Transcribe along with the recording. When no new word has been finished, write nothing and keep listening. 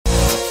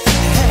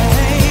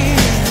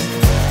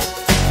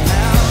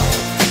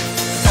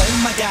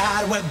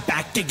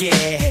back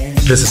again.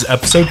 This is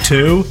episode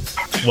 2.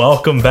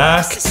 Welcome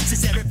back.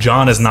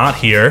 John is not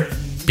here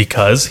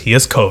because he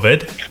has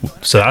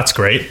COVID, so that's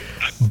great.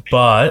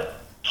 But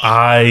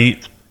I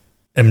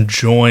am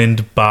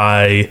joined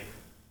by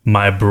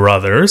my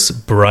brothers,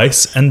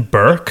 Bryce and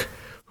Burke,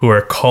 who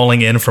are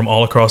calling in from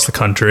all across the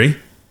country.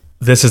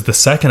 This is the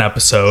second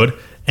episode,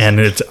 and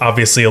it's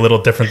obviously a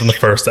little different than the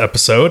first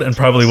episode and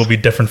probably will be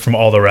different from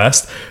all the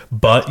rest.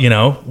 But, you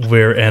know,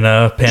 we're in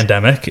a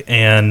pandemic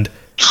and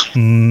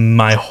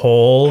my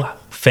whole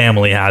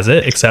family has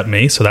it except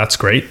me, so that's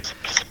great.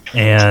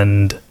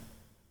 And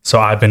so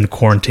I've been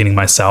quarantining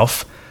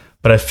myself,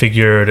 but I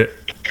figured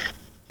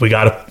we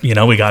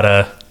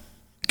gotta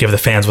give the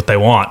fans what they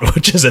want,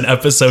 which is an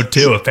episode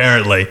 2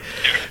 apparently,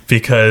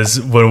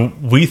 because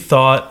when we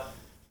thought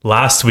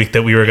last week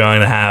that we were going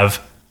to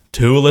have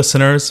 2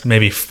 listeners,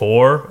 maybe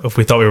 4 if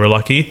we thought we were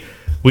lucky,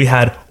 we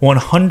had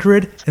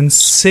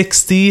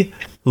 160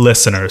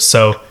 listeners.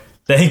 So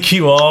thank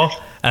you all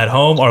at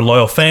home, our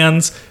loyal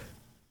fans.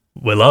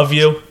 We love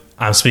you.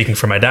 I'm speaking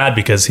for my dad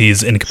because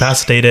he's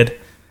incapacitated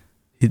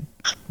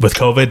with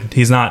COVID.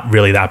 He's not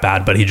really that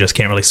bad, but he just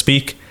can't really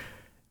speak.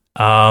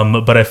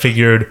 But I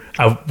figured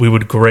we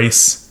would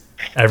grace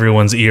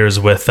everyone's ears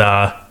with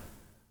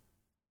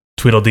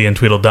Tweedledee and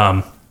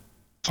Tweedledum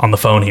on the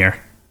phone here.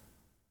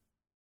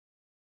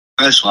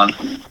 Nice one.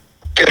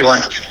 Good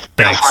one.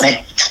 Thanks.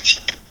 Funny.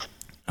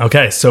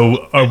 Okay,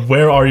 so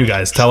where are you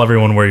guys? Tell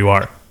everyone where you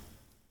are.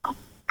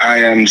 I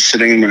am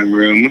sitting in my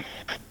room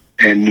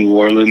in New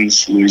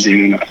Orleans,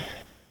 Louisiana.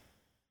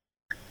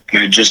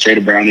 And I just ate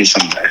a brownie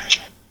sundae.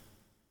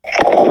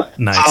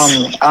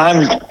 Nice.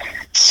 I'm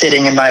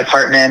sitting in my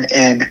apartment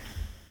in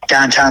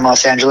downtown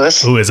Los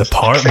Angeles. Ooh, his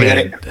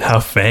apartment. How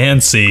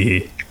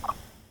fancy.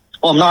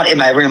 Well, I'm not in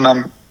my room.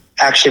 I'm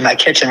actually in my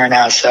kitchen right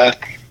now, so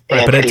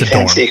Right, but it's a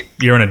fancy. dorm.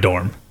 You're in a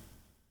dorm.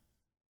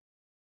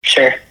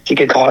 Sure, you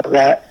could call it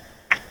that.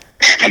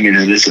 I mean,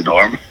 it is a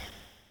dorm.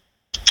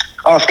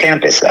 Off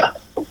campus, though.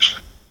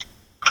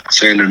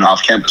 So you're in an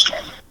off-campus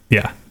dorm.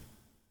 Yeah.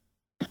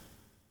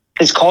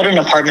 It's called an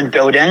apartment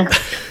building,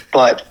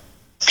 but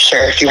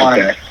sure, if you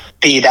want to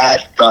be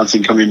that.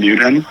 Bouncing, can we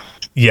mute him?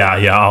 Yeah,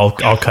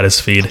 I'll cut his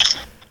feed.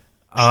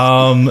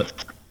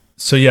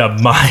 So yeah,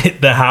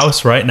 the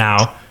house right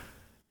now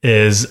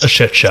is a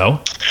shit show.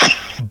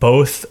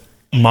 Both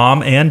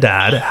mom and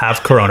dad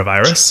have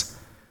coronavirus.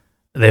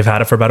 They've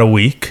had it for about a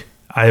week.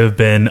 I have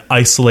been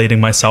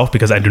isolating myself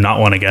because I do not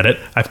want to get it.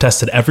 I've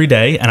tested every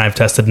day and I've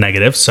tested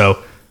negative,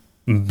 so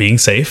I'm being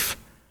safe.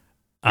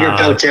 You're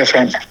both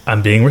different.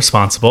 I'm being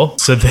responsible.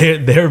 So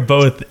they're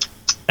both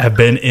have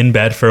been in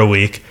bed for a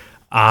week.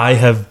 I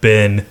have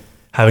been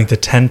having to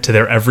tend to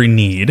their every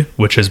need,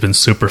 which has been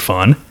super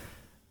fun.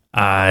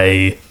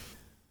 I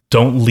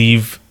don't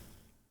leave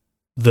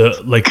the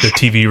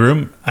TV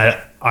room.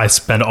 I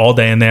spend all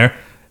day in there,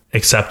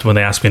 except when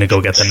they ask me to go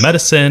get them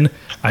medicine.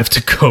 I have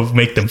to go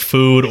make them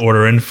food,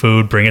 order in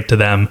food, bring it to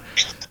them.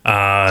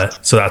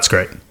 So that's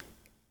great.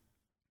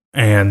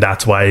 And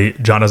that's why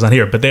John is not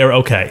here. But they are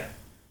okay.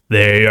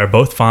 They are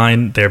both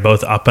fine. They're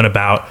both up and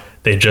about.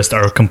 They just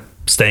are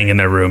staying in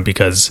their room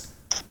because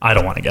I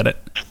don't want to get it.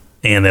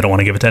 And they don't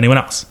want to give it to anyone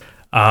else.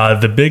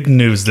 The big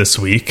news this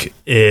week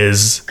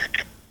is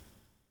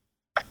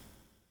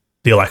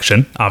the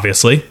election,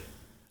 obviously.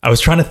 I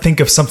was trying to think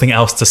of something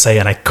else to say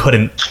and I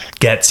couldn't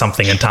get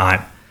something in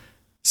time.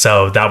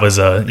 So that was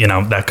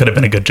that could have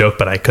been a good joke,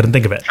 but I couldn't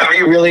think of it. Are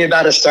you really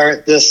about to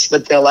start this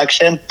with the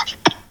election?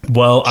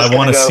 Well, I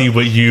want to see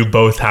what you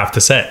both have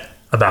to say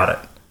about it.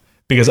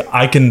 Because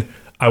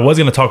I was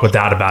going to talk with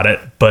Dad about it,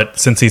 but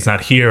since he's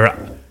not here,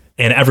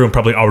 and everyone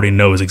probably already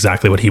knows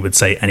exactly what he would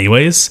say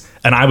anyways,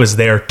 and I was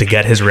there to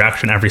get his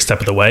reaction every step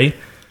of the way,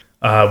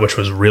 which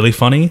was really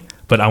funny,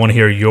 but I want to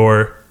hear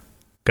your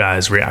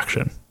guys'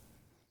 reaction.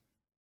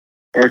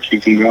 Eric,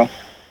 you can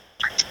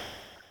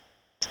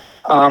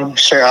go.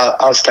 Sure,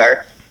 I'll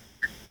start.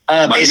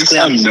 Basically,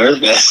 I'm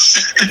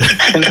nervous.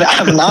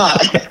 I'm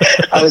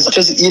not. I was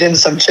just eating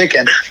some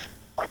chicken.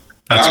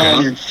 That's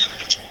good.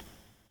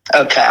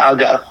 Okay, I'll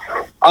go.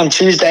 On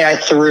Tuesday, I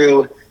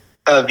threw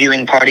a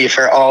viewing party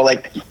for all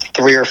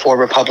 3 or 4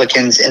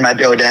 Republicans in my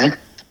building.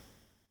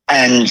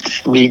 And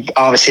we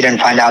obviously didn't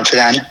find out to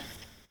then.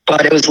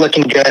 But it was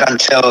looking good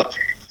until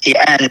the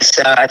end.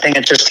 So I think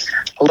it's just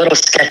a little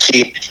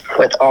sketchy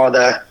with all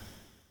the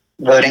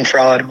voting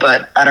fraud.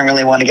 But I don't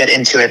really want to get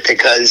into it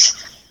because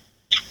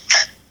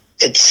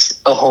it's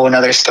a whole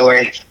another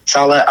story.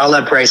 So I'll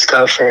let Bryce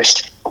go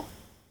first.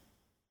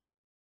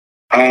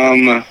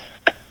 I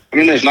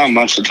mean, there's not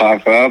much to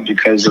talk about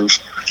because of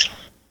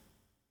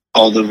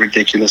all the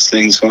ridiculous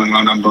things going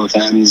on both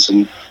ends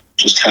and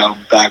just how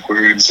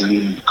backwards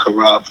and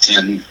corrupt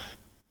and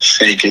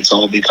fake it's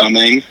all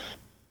becoming.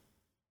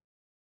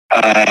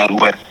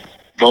 With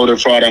voter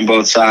fraud on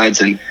both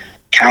sides and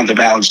count the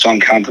ballots,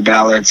 don't count the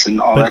ballots and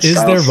all that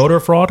stuff. But is there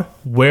voter fraud?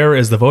 Where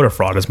is the voter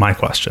fraud is my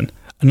question.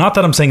 Not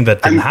that I'm saying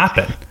that didn't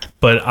happen,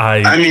 but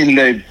I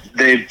mean,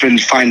 they've been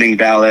finding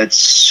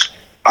ballots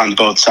on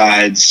both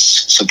sides,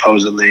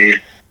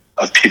 supposedly.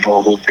 of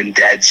people who've been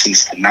dead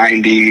since the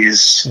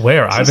 90s.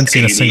 Where? I haven't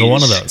seen a single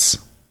one of those.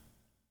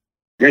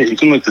 Yeah, you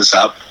can look this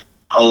up.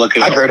 I'll look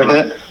it up. I've heard of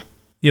it.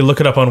 You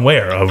look it up on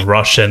where? A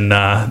Russian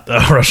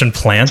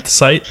plant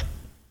site?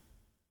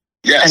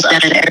 Yes,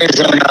 And then in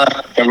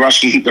Arizona,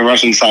 the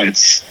Russian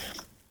sites.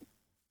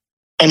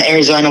 in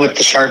Arizona with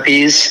the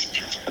Sharpies,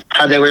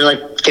 how they were like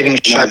giving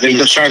I think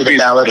Sharpies to the the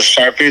ballots.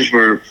 Sharpies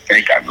were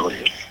fake, I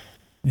believe.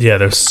 Yeah,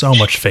 there's so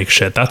much fake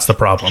shit. That's the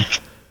problem.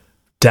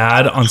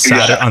 Dad,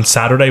 on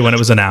Saturday when it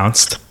was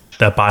announced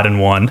that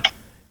Biden won,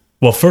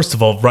 well, first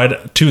of all,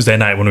 right Tuesday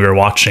night when we were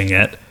watching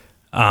it,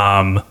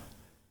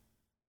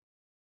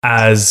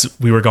 as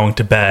we were going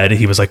to bed,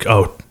 he was like,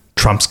 "Oh,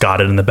 Trump's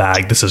got it in the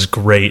bag. This is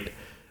great."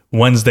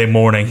 Wednesday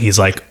morning, he's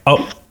like,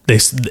 "Oh,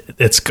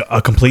 it's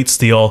a complete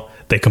steal.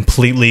 They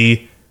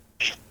completely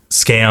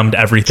scammed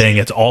everything.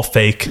 It's all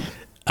fake.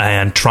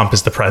 And Trump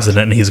is the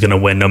president and he's going to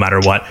win no matter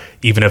what,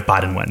 even if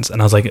Biden wins."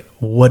 And I was like,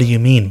 what do you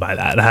mean by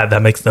that?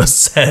 That makes no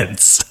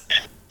sense.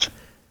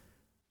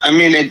 I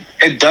mean,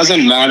 it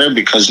doesn't matter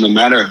because no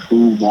matter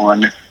who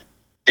won,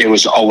 it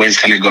was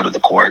always going to go to the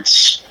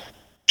courts,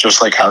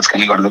 just like how it's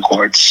going to go to the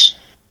courts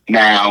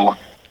now.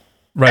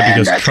 Right,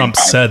 because Trump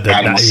said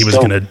that he was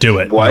going to do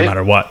it no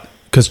matter what.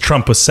 Because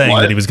Trump was saying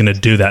that he was going to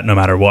do that no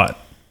matter what.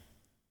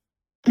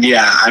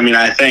 Yeah, I mean,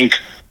 I think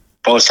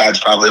both sides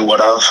probably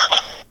would have.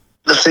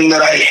 The thing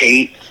that I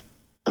hate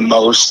the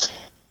most,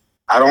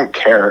 I don't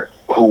care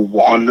who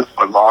won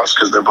or lost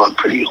because they're both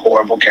pretty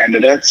horrible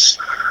candidates.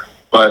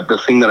 But the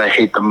thing that I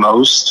hate the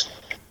most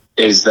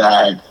is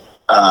that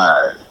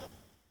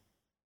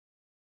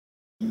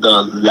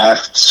the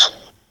left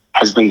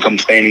has been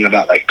complaining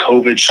about like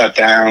COVID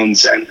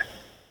shutdowns and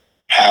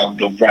how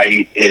the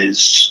right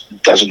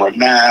doesn't wear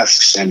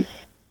masks and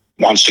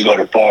wants to go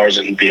to bars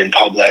and be in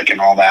public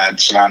and all that,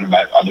 surrounded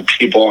by other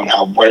people, and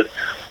how the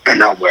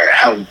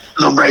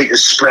right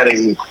is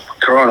spreading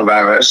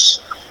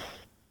coronavirus.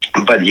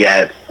 But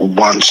yet,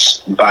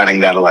 once Biden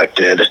got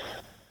elected,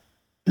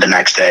 the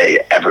next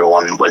day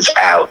everyone was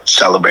out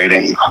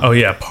celebrating. Oh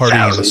yeah, partying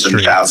thousands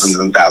and thousands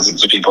and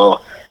thousands of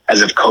people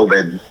as if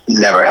COVID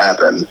never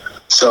happened.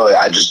 So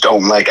I just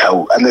don't like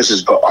how, and this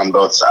is on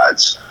both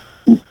sides.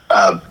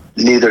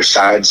 Neither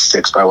side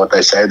sticks by what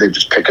they say. They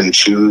just pick and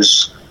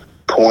choose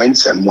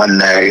points and when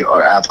they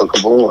are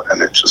applicable,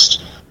 and it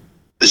just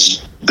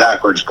is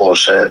backwards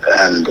bullshit,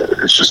 and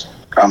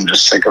I'm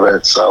just sick of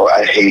it. So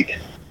I hate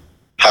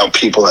how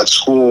people at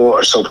school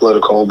are so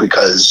political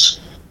because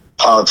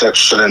politics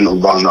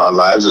shouldn't run our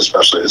lives,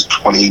 especially as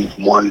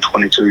 21,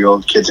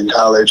 22-year-old kids in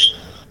college.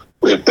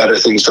 We have better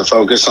things to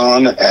focus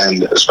on,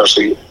 and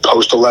especially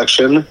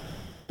post-election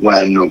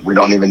when we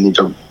don't even need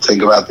to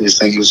think about these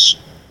things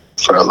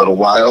for a little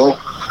while.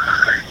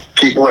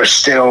 People are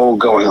still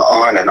going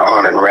on and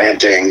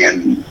ranting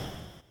and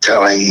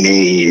telling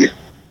me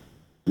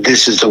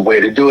this is the way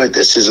to do it,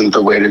 this isn't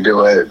the way to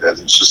do it, and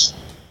it's just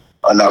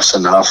enough's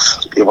enough.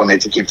 People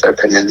need to keep their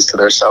opinions to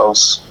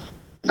themselves.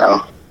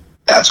 No,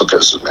 that's what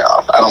pisses me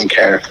off. I don't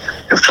care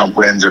if Trump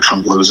wins or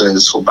Trump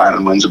loses, or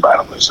Biden wins or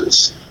Biden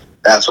loses.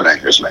 That's what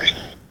angers me.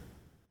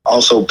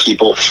 Also,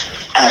 people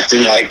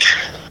acting like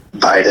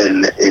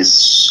Biden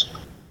is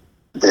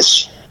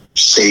this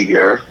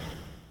savior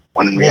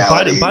when in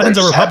reality Biden's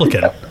a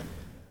Republican.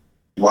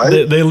 What?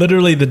 They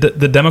literally,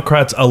 the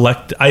Democrats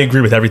elect. I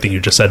agree with everything you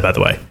just said, by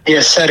the way.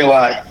 Yes, so do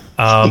I.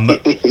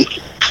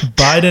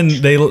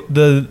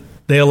 Biden,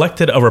 they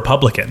elected a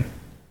Republican.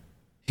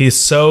 He's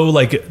so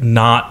like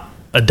not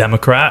a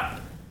Democrat.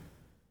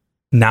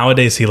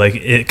 Nowadays,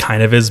 it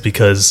kind of is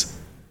because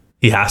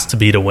he has to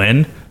be to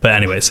win. But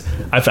anyways,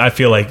 I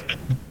feel like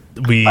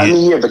but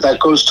that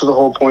goes to the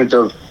whole point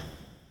of,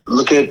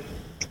 look at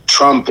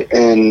Trump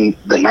in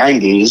the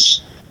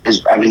 90s.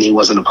 He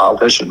wasn't a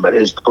politician, but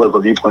his political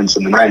viewpoints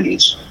in the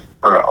 90s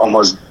are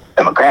almost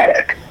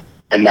democratic.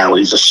 And now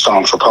he's a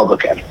staunch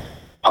Republican.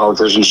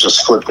 Politicians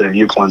just flip their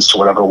viewpoints to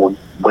whatever will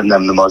win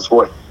them the most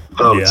votes.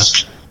 Yeah.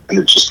 And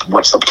it's just,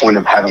 what's the point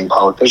of having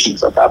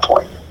politicians at that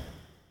point?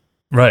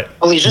 Right.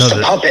 Well, he's just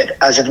a puppet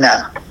as of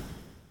now.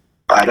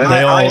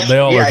 They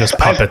all are just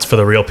puppets for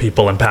the real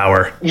people in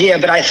power. Yeah,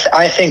 but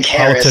I think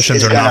Harris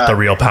politicians are not the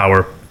real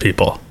power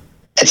people.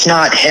 It's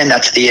not him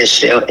that's the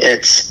issue.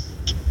 It's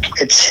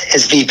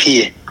his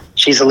VP.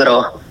 She's a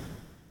little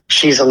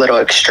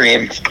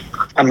extreme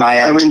on my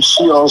end. I mean,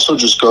 she also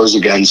just goes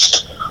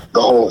against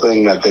the whole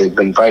thing that they've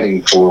been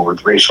fighting for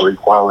with racial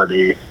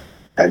equality,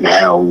 and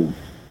how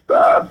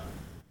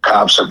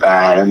cops are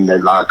bad and they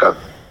lock up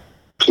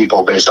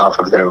people based off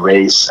of their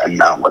race and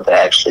not what they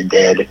actually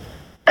did.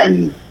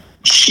 And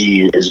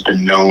she has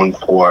been known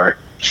for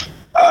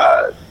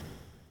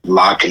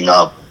locking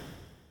up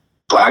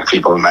black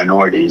people and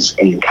minorities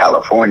in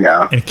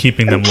California and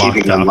keeping them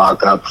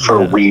locked up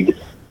for weed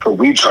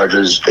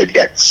charges. They'd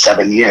get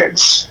 7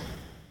 years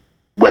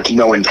with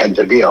no intent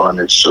to deal,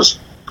 and it's just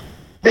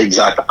the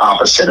exact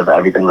opposite of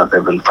everything that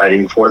they've been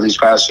fighting for these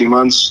past few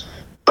months.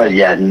 But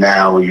yet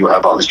now you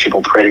have all these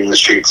people parading the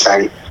streets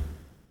saying,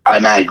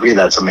 and I agree,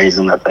 that's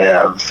amazing that they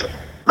have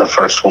the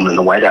first woman in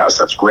the White House.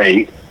 That's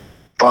great,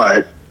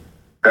 but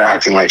they're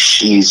acting like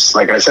she's,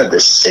 like I said,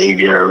 this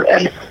savior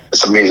and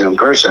this amazing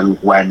person,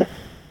 when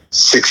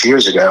 6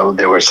 years ago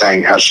they were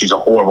saying how she's a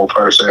horrible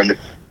person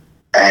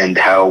and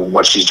how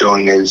what she's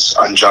doing is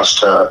unjust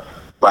to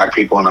Black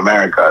people in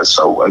America.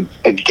 So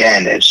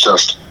again, it's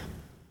just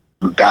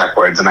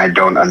backwards, and I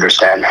don't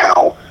understand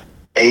how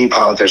A,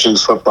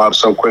 politicians flip-flop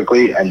so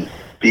quickly, and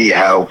B,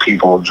 how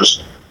people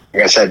just,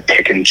 like I said,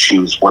 pick and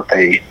choose what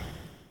they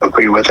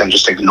agree with and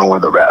just ignore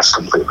the rest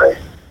completely.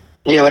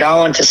 Yeah, what I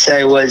wanted to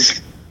say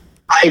was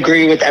I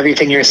agree with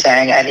everything you're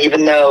saying, and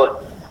even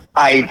though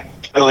I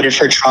voted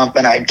for Trump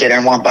and I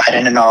didn't want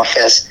Biden in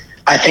office,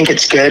 I think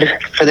it's good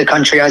for the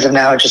country as of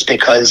now, just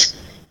because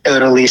it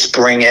would at least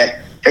bring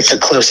it's the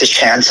closest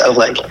chance of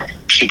like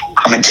people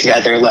coming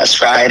together,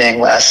 less rioting,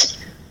 less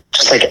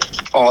just like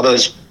all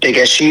those big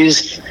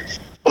issues.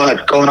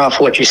 But going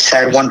off what you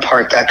said, one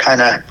part that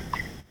kind of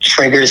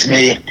triggers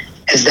me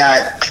is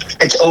that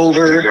it's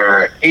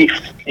over. You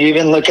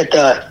even look at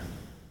the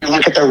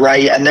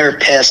right and they're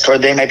pissed, or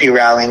they might be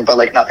rallying, but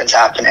like nothing's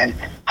happening.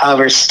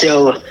 However,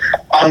 still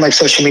on like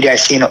social media, I've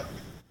seen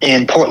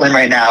in Portland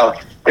right now,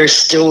 there's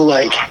still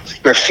like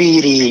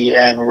graffiti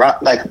and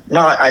like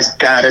not as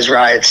bad as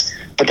riots,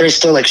 but there's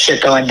still like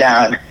shit going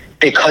down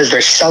because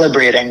they're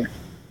celebrating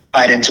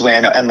Biden's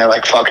win and they're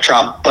like, fuck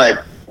Trump.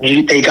 But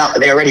they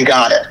already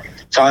got it.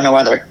 So I don't know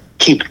why they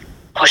keep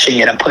pushing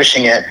it and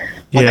pushing it.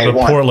 Yeah,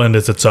 but Portland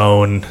is its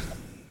own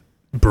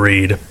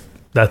breed.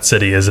 That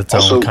city is its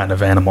own kind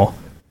of animal.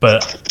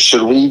 But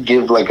should we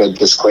give like a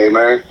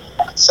disclaimer?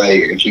 Say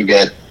if you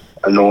get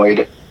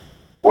annoyed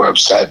or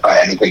upset by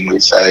anything we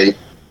say,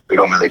 we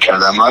don't really care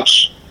that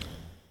much.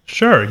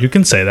 Sure, you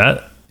can say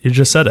that. You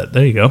just said it.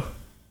 There you go.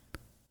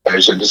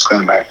 There's a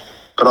disclaimer.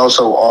 But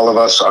also, all of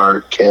us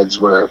are kids.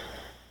 We're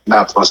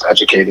not the most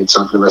educated.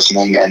 So if you're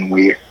listening and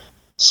we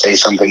say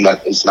something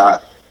that is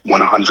not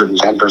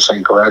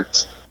 110%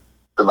 correct,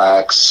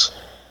 relax,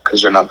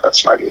 because you're not that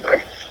smart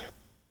either.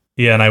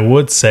 Yeah, and I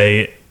would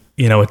say,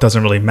 it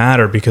doesn't really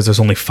matter because there's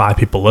only 5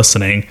 people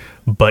listening,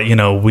 but,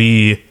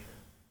 we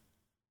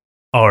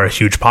are a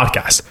huge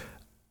podcast.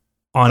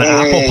 On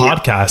Apple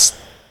Podcasts,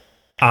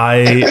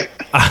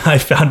 I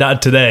found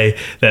out today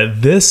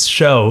that this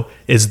show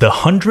is the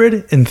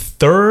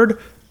 103rd.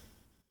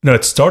 No,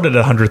 it started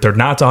at 103rd.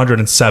 Now it's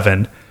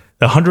 107.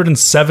 The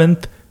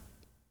 107th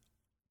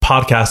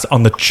podcast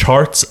on the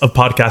charts of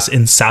podcasts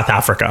in South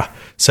Africa.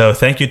 So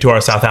thank you to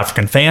our South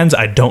African fans.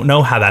 I don't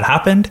know how that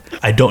happened.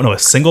 I don't know a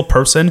single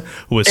person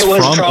who is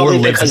from or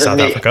lives in South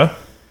Africa.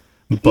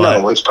 But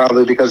no, it's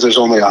probably because there's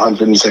only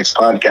 106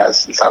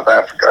 podcasts in South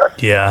Africa.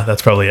 Yeah,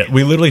 that's probably it.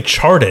 We literally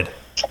charted.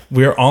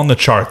 We're on the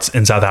charts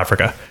in South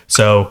Africa.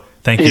 So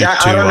thank you to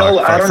I don't know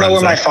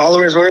where my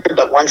followers were,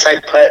 but once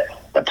I put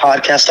the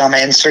podcast on my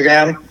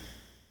Instagram,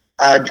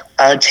 I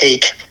would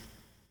take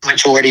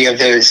majority of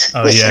those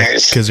listeners.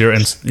 Yeah, because you're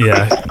in.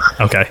 Yeah,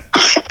 okay.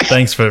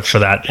 Thanks for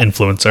that,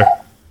 influencer.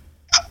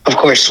 Of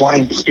course,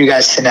 wanted you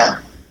guys to know.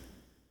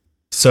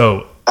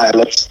 So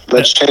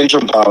let's change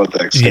from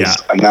politics. Yeah,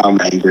 and now I'm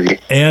angry.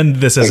 And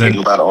this isn't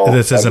a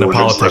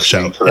politics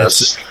show.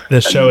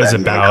 This show is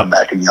about. Come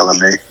back and yell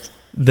at me.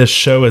 This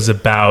show is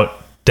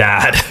about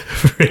Dad,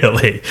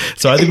 really.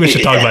 So I think we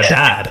should talk about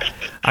Dad.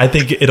 I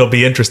think it'll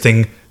be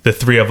interesting. The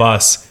 3 of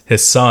us,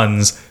 his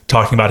sons,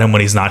 talking about him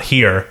when he's not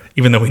here,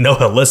 even though we know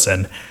he'll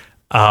listen.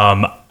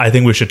 I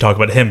think we should talk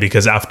about him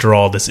because, after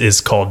all, this is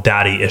called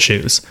Daddy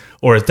Issues,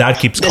 or as Dad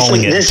keeps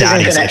calling it,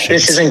 Daddy's Issues.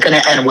 This isn't going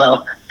to end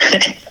well.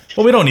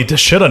 Well, we don't need to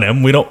shit on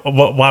him. We don't.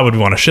 Why would we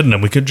want to shit on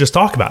him? We could just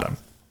talk about him.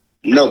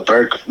 No,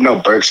 Burke's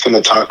going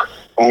to talk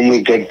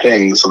only good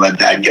things so that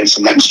Dad gets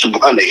some extra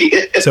money.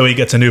 So he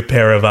gets a new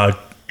pair of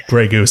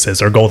gray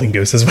gooses or golden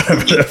gooses,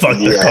 whatever the fuck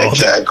they're called.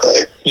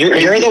 Exactly.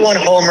 You're the one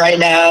home right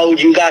now.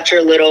 You got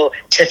your little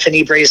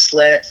Tiffany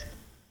bracelet.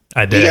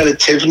 I did. You got a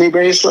Tiffany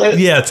bracelet?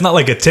 Yeah, it's not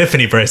like a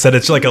Tiffany bracelet.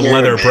 It's like a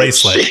leather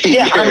bracelet.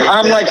 Yeah,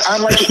 I'm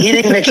like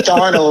eating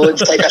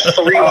McDonald's, like a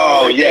 3.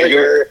 Oh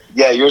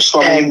yeah, you're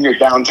slumming in your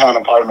downtown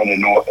apartment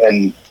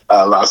in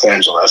Los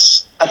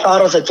Angeles. I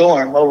thought it was a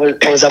dorm. What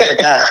was up with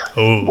that?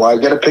 Ooh. Well,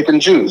 I gotta pick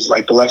and choose.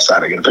 Like the left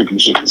side, I gotta pick and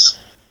choose.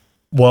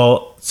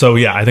 Well, so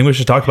yeah, I think we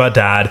should talk about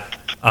Dad.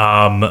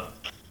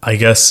 I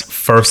guess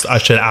first I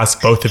should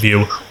ask both of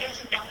you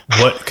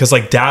because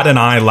like Dad and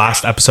I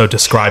last episode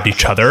described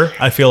each other.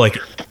 I feel like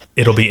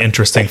it'll be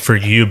interesting for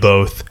you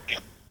both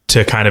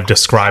to kind of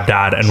describe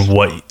Dad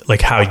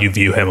and how you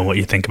view him and what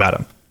you think about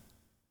him.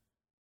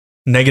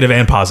 Negative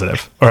and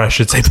positive, or I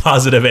should say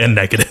positive and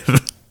negative.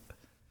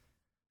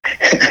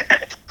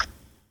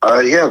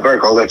 Yeah,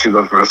 Burke, I'll let you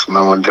go first on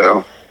that one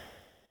too.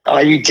 Oh,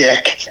 you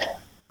dick.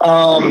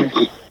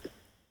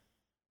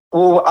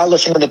 Well, I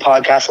listened to the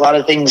podcast. A lot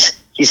of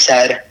things he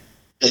said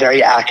is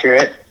very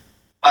accurate,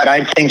 but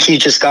I think he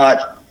just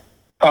got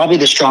probably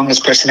the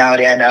strongest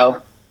personality I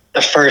know.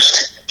 The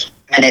first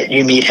minute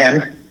you meet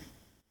him,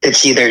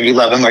 it's either you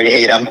love him or you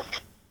hate him.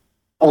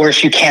 Or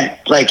if you can't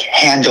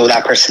handle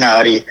that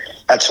personality,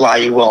 that's why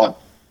you won't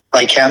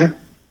like him.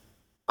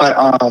 But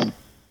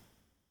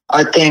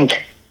I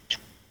think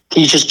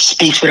he just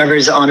speaks whatever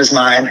is on his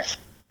mind,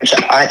 which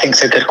I think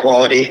is a good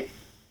quality.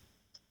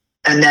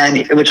 And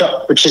then,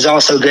 which is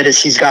also good,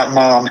 is he's got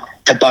mom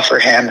to buffer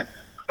him.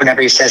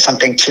 Whenever he says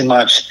something too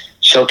much,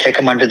 she'll kick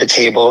him under the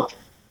table.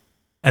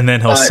 And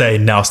then he'll say,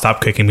 "Now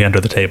stop kicking me under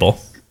the table."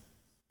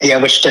 Yeah,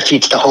 which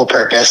defeats the whole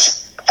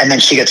purpose. And then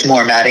she gets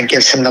more mad and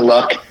gives him the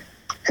look.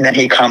 And then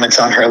he comments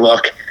on her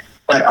look.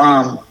 But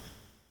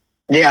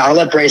yeah, I'll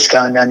let Brace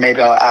go, and then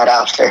maybe I'll add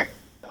after.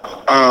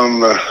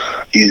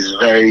 He's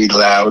very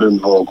loud and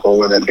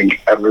vocal, and I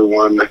think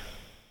everyone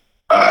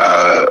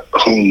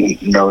who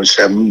knows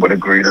him would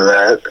agree to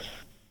that.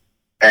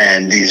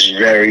 And he's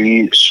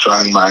very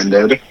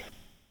strong-minded,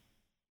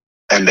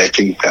 and I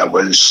think that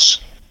was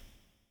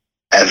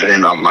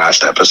evident on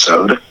last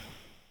episode,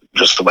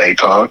 just the way he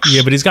talks.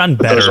 Yeah, but he's gotten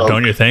better,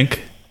 don't you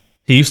think?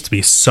 He used to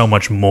be so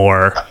much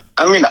more.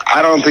 I mean,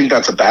 I don't think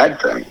that's a bad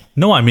thing.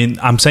 No, I mean,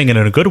 I'm saying it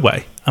in a good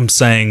way. I'm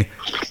saying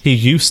he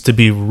used to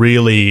be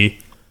really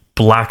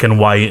black and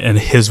white, and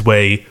his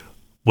way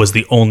was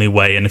the only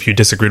way, and if you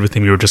disagreed with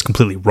him, you were just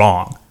completely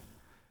wrong.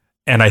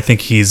 And I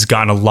think he's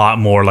gotten a lot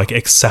more like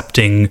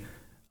accepting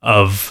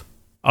of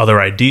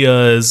other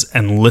ideas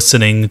and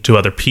listening to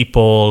other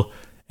people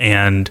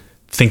and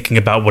thinking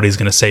about what he's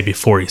going to say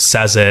before he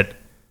says it.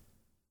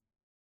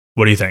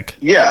 What do you think?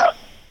 Yeah.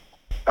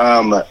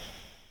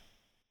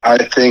 I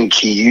think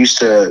he used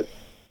to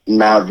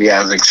not be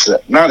as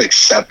not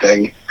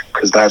accepting,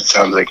 because that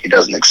sounds like he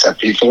doesn't accept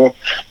people.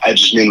 I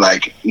just mean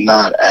like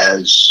not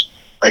as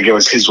like it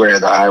was his way or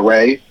the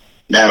highway.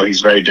 Now he's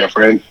very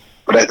different.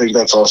 But I think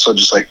that's also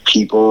just like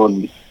people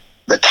and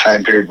the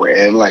time period we're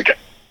in. Like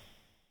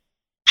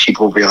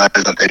people realize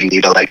that they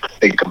need to like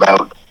think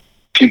about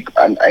people.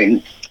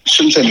 I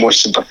shouldn't say more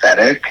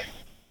sympathetic,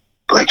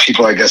 but like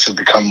people, I guess, have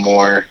become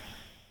more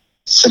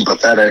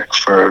sympathetic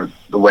for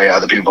the way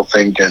other people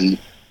think and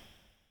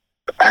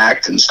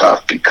act and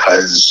stuff,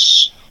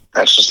 because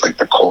that's just like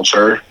the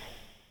culture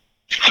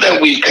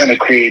that we kind of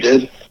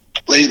created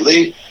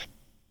lately.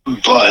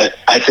 But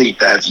I think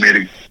Dad's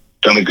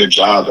done a good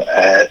job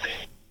at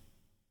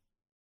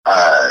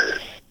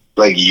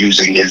like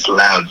using his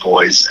loud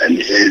voice and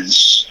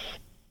his,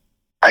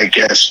 I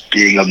guess,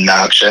 being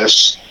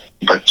obnoxious,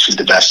 but to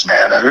the best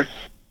manner.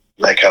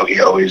 Like how he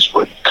always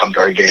would come to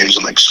our games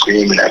and like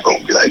scream, and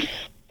everyone would be like,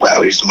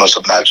 wow, he's the most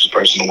obnoxious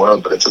person in the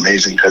world. But it's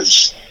amazing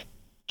because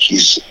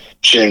he's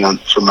cheering on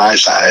for my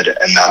side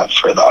and not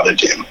for the other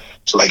team.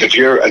 So like if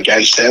you're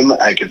against him,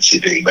 I could see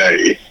being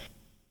very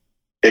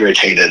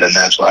irritated, and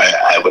that's why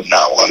I would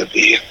not want to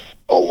be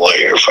a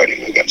lawyer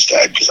fighting against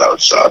Dad, because that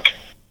would suck.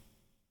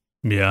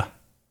 Yeah.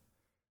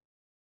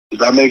 Does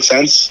that make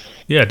sense?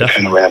 Yeah, definitely. I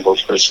kind of rambled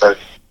for a sec.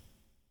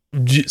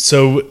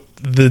 So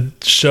the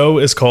show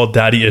is called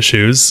Daddy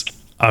Issues.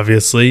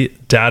 Obviously,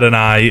 Dad and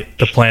I,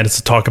 the plan is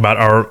to talk about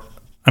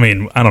I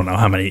don't know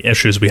how many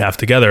issues we have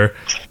together,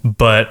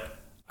 but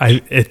I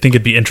think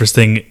it'd be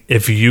interesting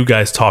if you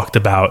guys talked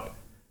about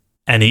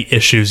any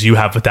issues you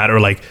have with that, or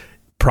like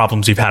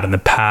problems you've had in the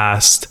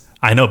past.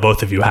 I know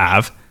both of you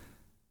have,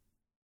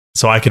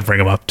 so I could bring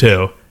them up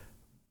too.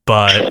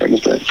 But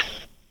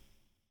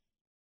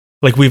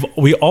like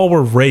we all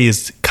were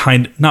raised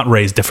not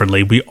raised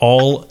differently. We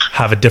all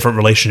have a different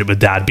relationship with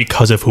Dad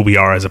because of who we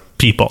are as a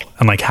people,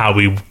 and like how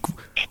we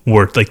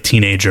were like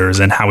teenagers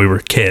and how we were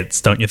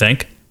kids. Don't you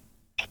think?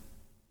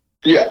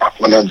 Yeah,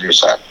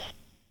 100%.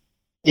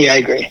 Yeah, I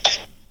agree.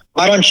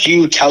 Why don't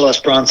you tell us,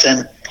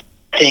 Bronson,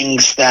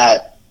 things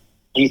that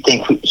you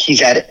think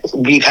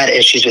we've had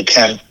issues with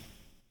him,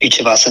 each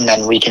of us, and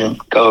then we can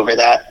go over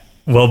that.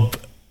 Well,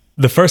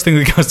 the first thing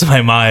that comes to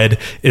my mind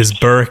is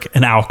Burke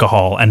and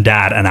alcohol, and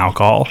Dad and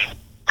alcohol.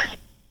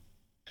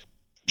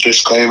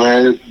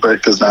 Disclaimer,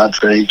 Burke does not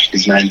drink.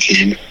 He's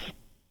 19.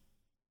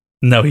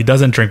 No, he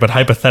doesn't drink, but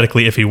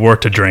hypothetically, if he were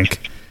to drink,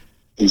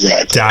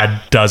 exactly.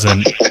 Dad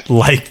doesn't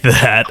like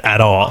that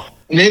at all.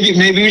 Maybe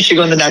we should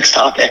go on the next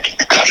topic.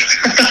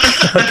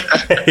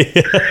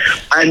 Okay.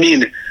 I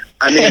mean,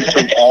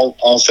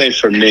 I'll say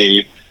for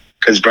me,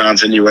 because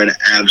Bronson, you were an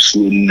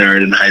absolute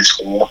nerd in high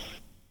school,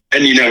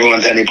 and you never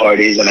went to any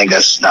parties, and I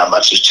guess not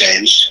much has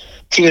changed.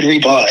 He would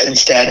read books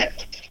instead.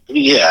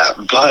 Yeah,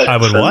 but I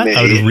would what?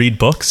 I would read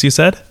books, you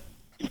said?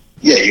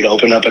 Yeah, you'd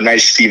open up a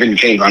nice Stephen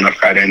King on a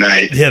Friday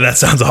night. Yeah, that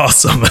sounds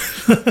awesome.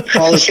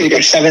 Fall asleep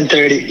at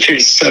 7:30. You're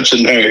such a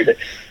nerd.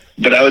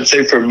 But I would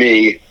say for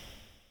me,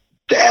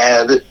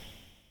 Dad's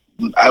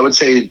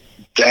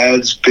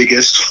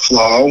biggest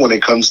flaw when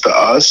it comes to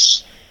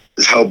us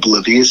is how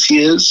oblivious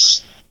he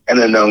is.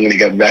 And I know I'm going to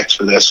get vexed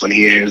for this when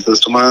he hears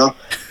this tomorrow.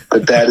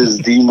 But Dad is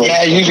the most...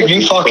 Yeah,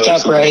 you fucked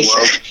up, right?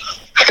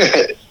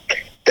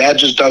 Dad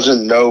just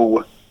doesn't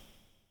know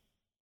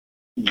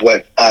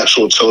what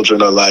actual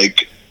children are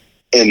like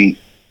in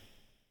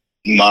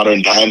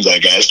modern times, I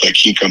guess. Like,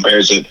 he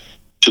compares it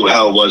to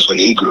how it was when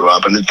he grew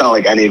up. And it's not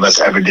like any of us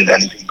ever did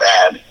anything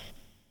bad.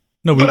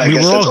 No, we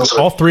were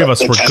all three of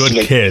us were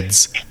good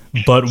kids,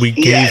 but we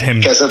gave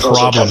him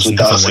problems in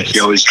different ways.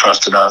 He always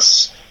trusted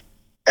us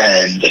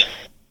and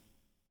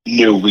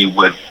knew we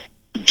would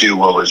do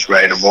what was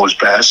right and what was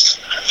best.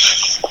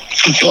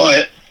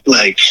 But,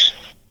 like,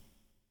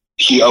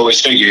 he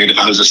always figured if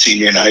I was a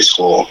senior in high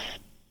school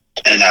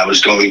and I was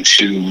going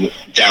to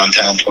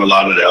downtown Fort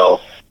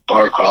Lauderdale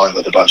bar crawling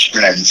with a bunch of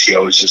friends, he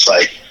always just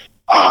like,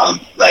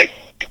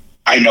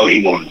 I know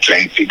he won't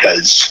drink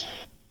because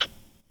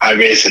I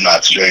raised him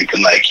not to drink.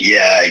 And like,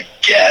 yeah, I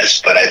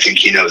guess, but I think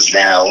he knows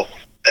now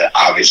that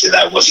obviously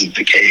that wasn't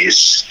the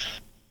case.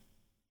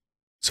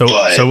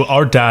 So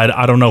our dad,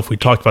 I don't know if we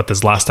talked about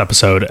this last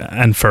episode,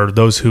 and for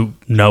those who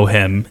know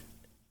him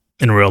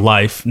in real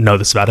life, know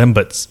this about him,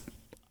 but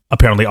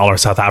apparently all our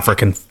South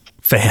African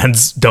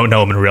fans don't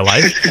know him in real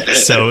life.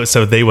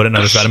 So they wouldn't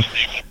know this about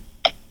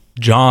him.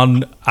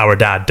 John, our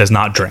dad, does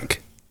not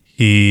drink.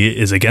 He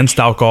is against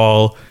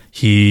alcohol.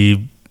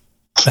 He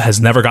has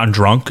never gotten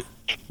drunk,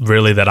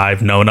 really, that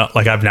I've known.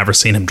 Like, I've never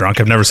seen him drunk.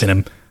 I've never seen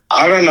him.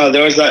 I don't know.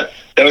 There was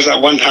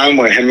that one time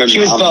where him and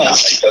Mom got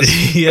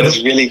like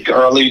those really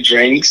early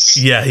drinks.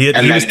 Yeah, he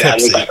was Dad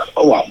tipsy. was like,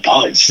 "Oh, I'm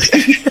buzzed."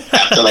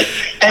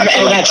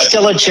 And that's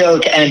still a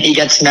joke, and he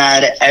gets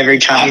mad every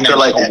time. After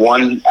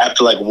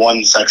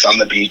one sex on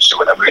the beach or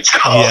whatever it's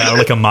called. Yeah,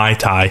 like a Mai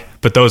Tai.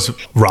 But those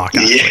rock.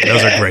 Actually. Yeah.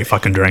 Those are great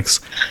fucking drinks.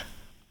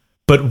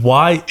 But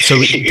why?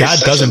 So Dad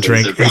doesn't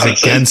drink. He's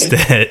against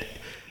it.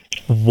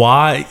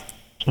 Why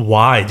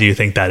do you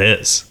think that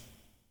is?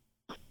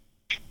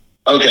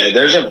 Okay,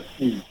 there's a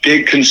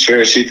big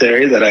conspiracy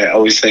theory that I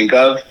always think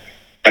of,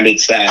 and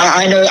it's that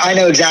I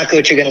know exactly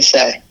what you're gonna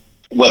say.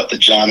 What, the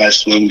John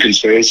S. Bloom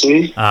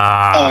conspiracy?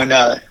 Oh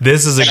no,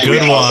 this is a Should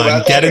good we talk one.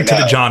 about Get that or into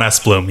the no? John S.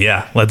 Bloom.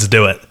 Yeah, let's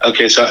do it.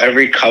 Okay, so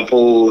every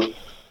couple,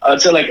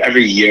 I'd say like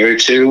every year or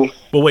two.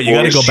 Well, wait, you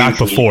got to go back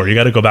before. You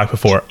got to go back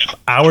before.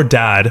 Our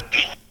dad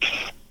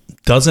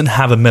doesn't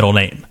have a middle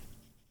name.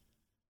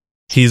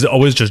 He's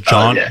always just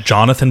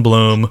Jonathan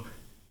Bloom.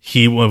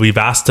 When we've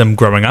asked him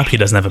growing up, he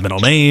doesn't have a middle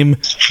name.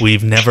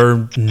 We've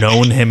never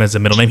known him as a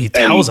middle name. He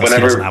tells us he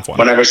doesn't have one.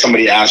 Whenever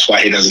somebody asks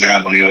why he doesn't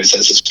have one, he always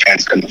says his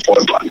parents couldn't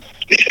afford one.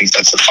 He thinks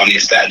that's the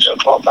funniest dad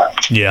joke of all time.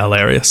 Yeah,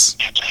 hilarious.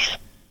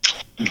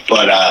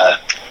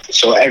 But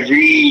so every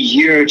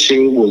year or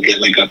two, we'll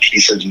get like a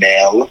piece of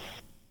mail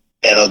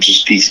that'll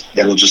just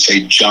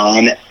say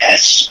John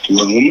S.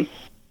 Bloom.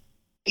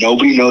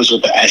 Nobody knows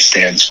what the S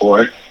stands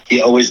for.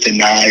 He always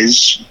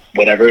denies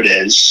whatever it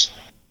is.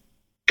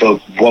 But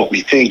what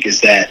we think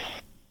is that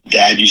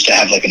Dad used to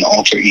have like an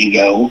alter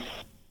ego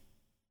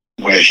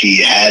where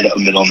he had a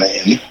middle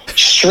name.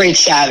 Straight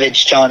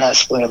savage, John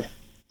S. Bloom.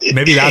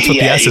 Maybe that's what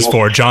the S is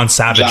for. John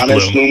Savage John Bloom.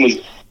 S. Bloom was,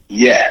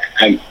 yeah.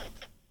 I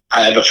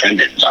have a friend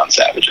named John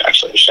Savage,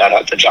 actually. Shout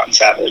out to John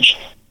Savage.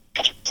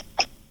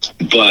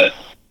 But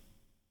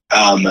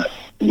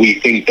we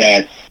think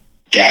that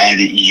Dad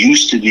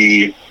used to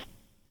be,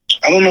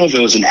 I don't know if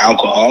it was an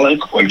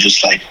alcoholic or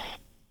just like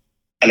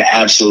an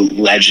absolute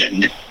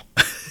legend.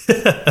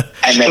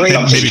 And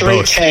then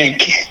straight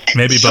tank.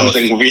 Maybe both.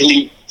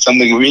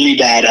 Something really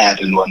bad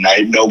happened one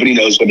night. Nobody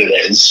knows what it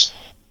is,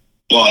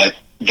 but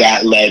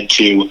that led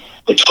to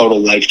a total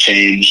life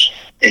change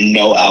and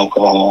no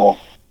alcohol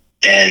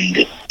and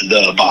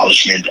the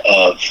abolishment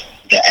of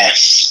the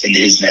S in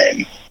his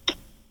name.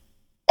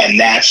 And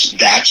that's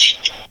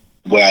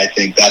where I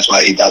think that's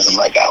why he doesn't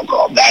like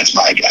alcohol. That's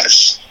my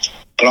guess.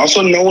 But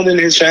also, no one in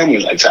his family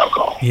likes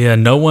alcohol. Yeah,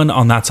 no one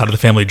on that side of the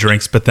family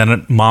drinks, but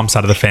then mom's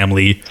side of the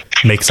family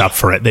makes up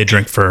for it. They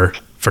drink for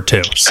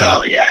two. So.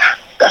 Oh, yeah,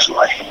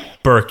 definitely.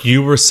 Burke,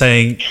 you were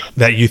saying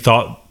that you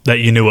thought that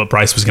you knew what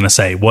Bryce was going to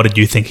say. What did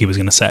you think he was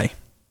going to say?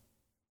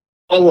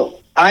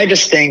 Well, I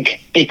just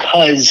think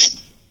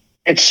because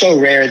it's so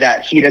rare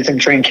that he doesn't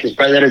drink, his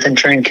brother doesn't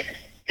drink,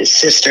 his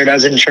sister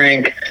doesn't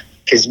drink,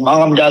 his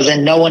mom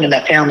doesn't, no one in the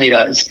family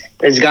does.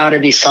 There's got to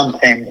be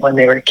something when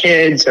they were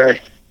kids or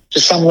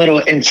just some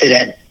little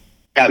incident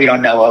that we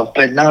don't know of,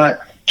 but not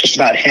just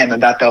about him,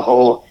 about the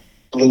whole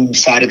Bloom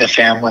side of the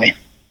family.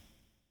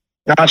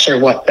 Not sure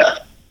what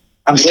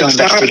I'm still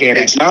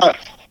investigating. It's not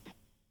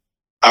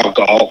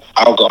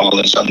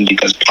alcoholism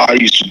because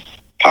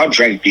Pa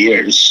drank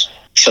beers,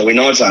 so we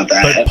know it's not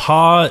that. But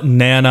Pa,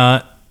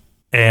 Nana,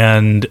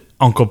 and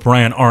Uncle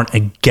Brian aren't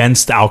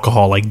against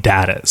alcohol like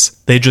Dad is.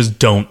 They just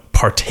don't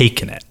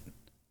partake in it.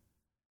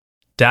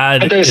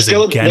 Dad but is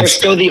they're against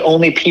still the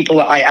only people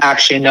that I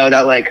actually know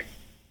that like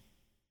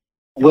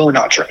will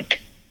not drink,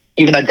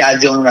 even though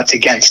Dad's the only one that's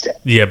against it.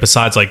 Yeah,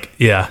 besides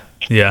yeah.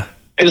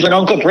 Because when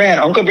Uncle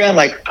Bran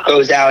like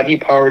goes out, he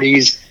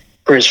parties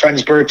for his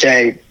friend's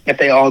birthday. If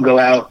they all go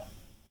out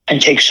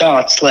and take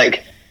shots,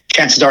 like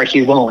chances are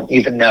he won't,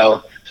 even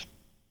though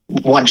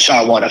one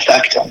shot won't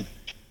affect him.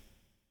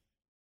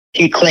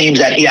 He claims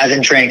that he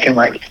hasn't drank in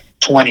like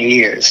 20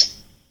 years.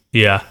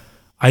 Yeah.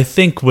 I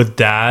think with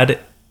Dad,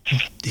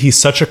 he's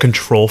such a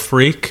control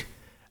freak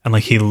and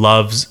like he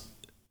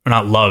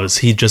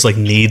just like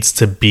needs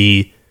to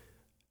be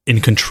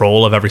in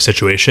control of every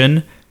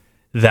situation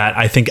that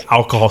I think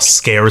alcohol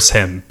scares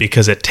him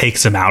because it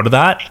takes him out of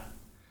that,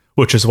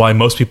 which is why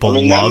most people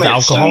love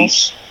alcohol.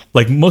 Sense.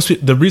 Like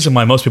the reason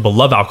why most people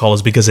love alcohol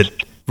is because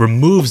it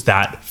removes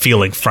that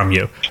feeling from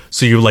you.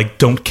 So you like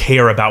don't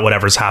care about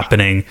whatever's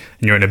happening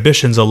and your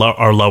inhibitions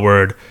are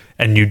lowered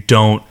and you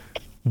don't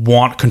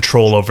want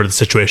control over the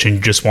situation. You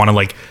just want to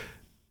like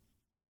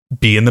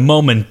be in the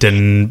moment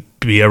and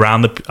be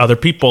around the other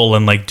people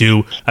and like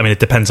do. I mean, it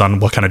depends on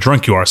what kind of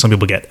drunk you are. Some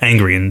people get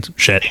angry and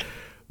shit,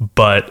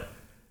 but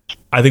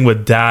I think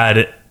with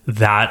Dad,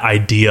 that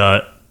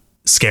idea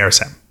scares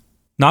him.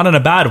 Not in a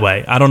bad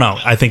way. I don't know.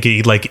 I think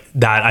he like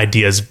that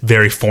idea is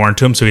very foreign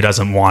to him, so he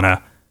doesn't want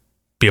to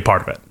be a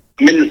part of it.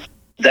 I mean,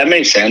 that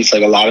makes sense.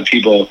 Like a lot of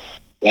people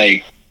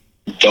like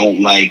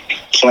don't like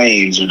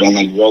planes or don't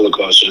like roller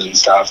coasters and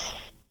stuff.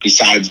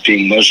 Besides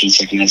being motion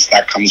sickness,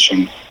 that comes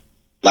from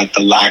like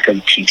the lack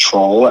of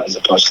control as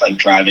opposed to like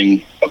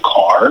driving a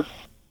car.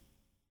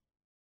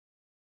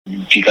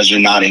 Because you're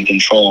not in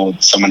control,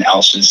 someone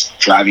else is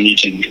driving you,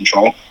 taking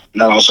control.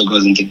 And that also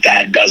goes into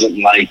Dad doesn't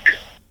like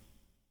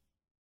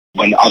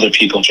when other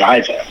people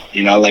drive him.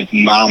 You know, like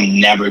Mom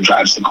never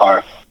drives the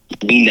car.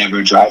 We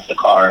never drive the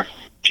car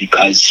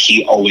because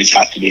he always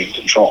has to be in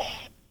control.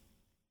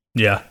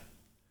 Yeah.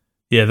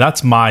 Yeah,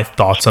 that's my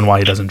thoughts on why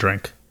he doesn't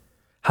drink.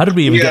 How did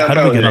we even get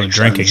on the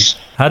drinking?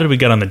 How did we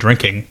get on the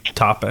drinking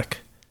topic?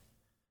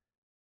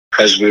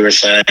 Because we were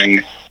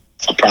saying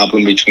a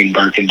problem between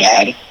Burke and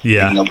Dad.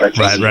 Yeah,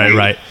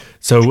 right.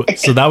 So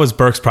that was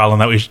Burke's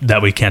problem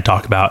that we can't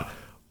talk about.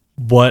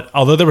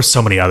 Although there were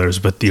so many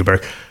others with you,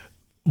 Burke.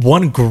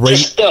 One great...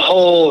 Just the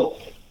whole...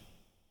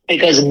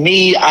 Because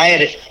I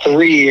had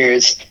 3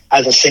 years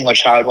as a single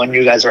child when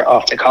you guys were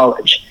off to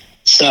college.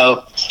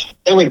 So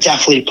there were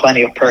definitely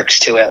plenty of perks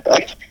to it.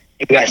 Like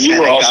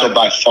you were also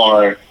by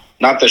far,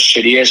 not the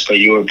shittiest, but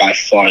you were by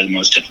far the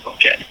most difficult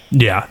kid.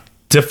 Yeah.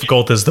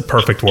 Difficult is the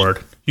perfect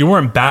word. You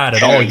weren't bad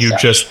at all.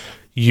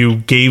 You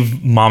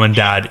gave Mom and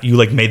Dad, you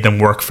like made them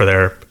work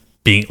for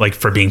being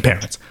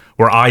parents.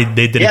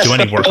 They didn't do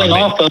any work on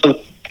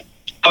me.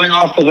 Going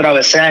off of what I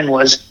was saying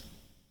was,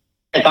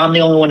 if I'm the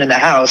only one in the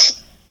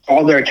house,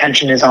 all their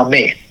attention is on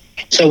me.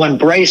 So when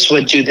Bryce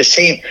would do the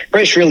same,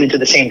 Bryce really did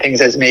the same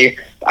things as me.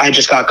 I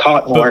just got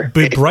caught more.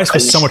 But Bryce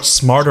was so much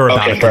smarter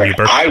about it than you,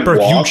 Burke. I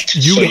walked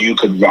so you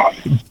could run.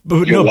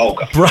 You're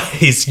welcome.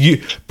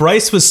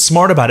 Bryce was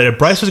smart about it. If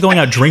Bryce was going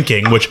out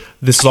drinking, which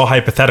this is all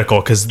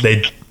hypothetical because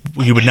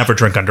he would never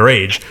drink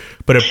underage.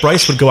 But if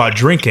Bryce would go out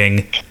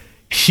drinking,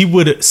 he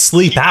would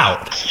sleep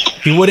out.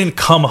 He wouldn't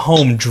come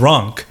home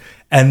drunk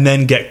and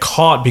then get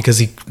caught because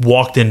he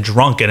walked in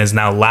drunk and is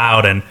now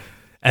loud and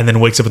then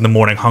wakes up in the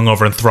morning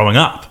hungover and throwing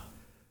up.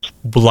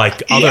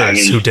 Like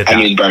others who did that. I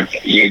mean, Burke,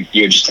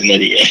 you're just an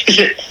idiot.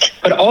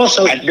 But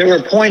also, there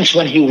were points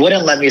when he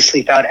wouldn't let me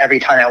sleep out every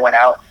time I went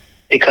out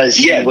because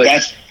he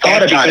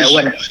thought about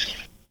it.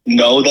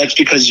 No, that's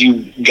because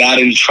you got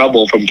in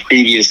trouble from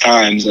previous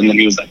times, and then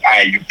he was like, all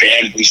right, you're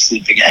banned from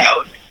sleeping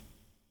out.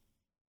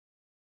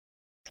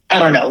 I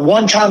don't know.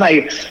 One time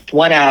I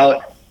went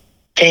out,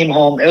 came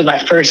home. It was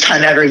my first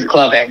time ever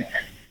clubbing.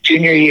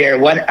 Junior year,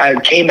 when I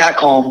came back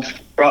home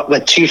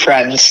with 2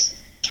 friends,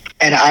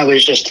 and I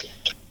was just...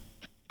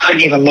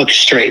 couldn't even look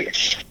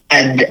straight.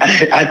 And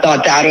I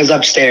thought Dad was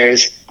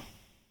upstairs.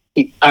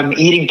 I'm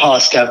eating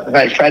pasta.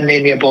 My friend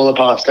made me a bowl of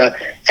pasta,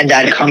 and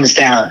Dad comes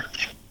down.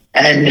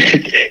 And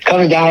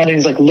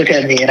he's like, look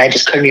at me. And I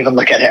just couldn't even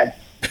look at him.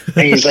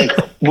 And he's like,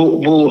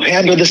 we'll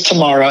handle this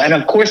tomorrow. And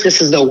of course,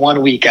 this is the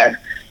one weekend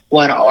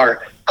when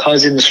our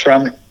cousins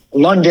from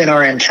London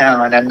are in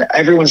town, and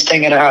everyone's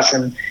staying at a house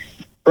in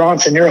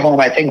Bronson, you're home.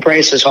 I think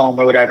Bryce is home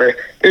or whatever.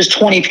 There's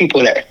 20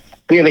 people there.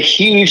 We have a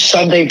huge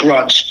Sunday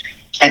brunch.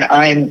 And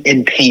I'm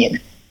in pain.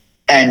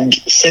 And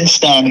since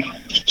then,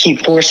 he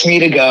forced me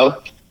to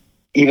go,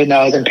 even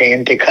though I was in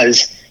pain,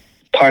 because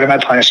part of my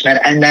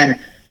punishment. And then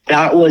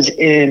that was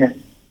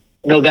in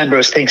November, it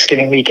was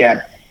Thanksgiving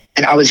weekend.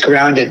 And I was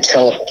grounded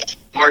till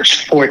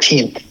March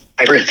 14th,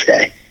 my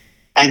birthday.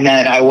 And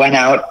then I went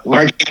out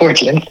March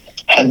 14th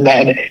and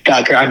then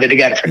got grounded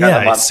again for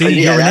another month.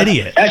 See, you're an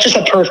idiot. That's just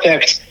a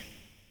perfect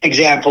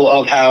example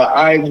of how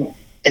I'm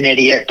an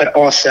idiot, but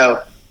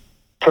also...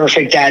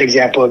 perfect dad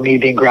example of me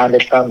being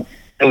grounded from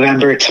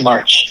November to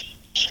March.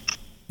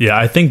 Yeah,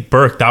 I think,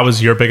 Burke, that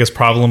was your biggest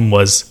problem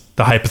was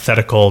the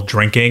hypothetical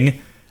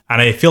drinking.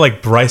 And I feel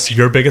like, Bryce,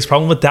 your biggest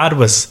problem with Dad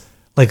was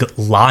like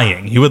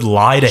lying. You would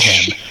lie to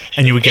him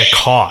and you would get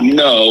caught.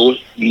 No,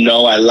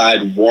 I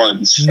lied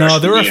once. No,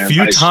 there were a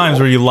few times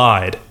where you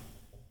lied.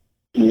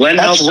 When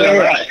else did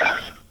I?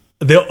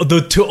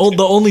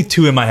 The only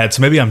 2 in my head,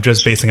 so maybe I'm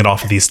just basing it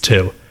off of these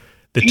 2.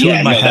 The 2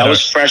 in my head. That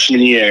was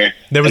freshman year.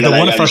 There was the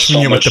one freshman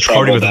year with the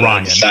party with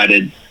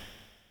Ryan.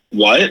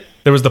 What?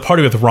 There was the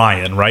party with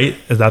Ryan, right?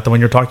 Is that the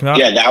one you're talking about?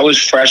 Yeah, that was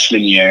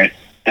freshman year.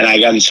 And I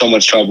got in so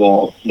much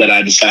trouble that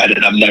I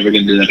decided I'm never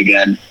going to do that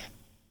again.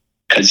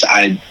 Because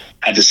I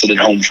had to sit at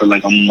home for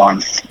like a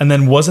month. And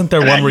then wasn't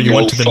there one where you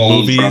went to the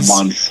movies? For a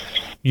month.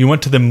 You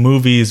went to the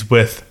movies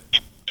with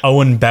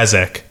Owen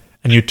Bezic.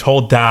 And you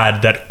told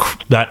Dad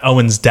that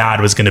Owen's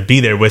dad was going to be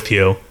there with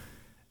you.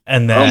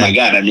 And then, oh my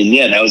God! I mean,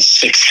 yeah, that was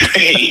 6th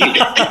grade.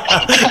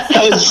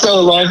 That was so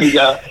long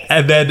ago.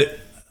 And then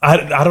I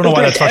don't know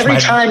why that's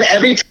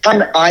every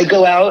time I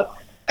go out,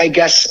 I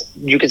guess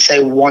you could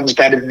say one's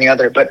better than the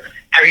other. But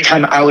every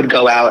time I would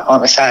go out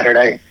on a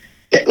Saturday,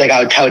 like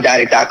I would tell Dad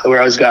exactly where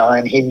I was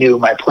going. He knew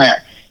my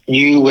plan.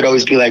 You would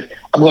always be like,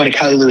 "I'm going to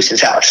Kelly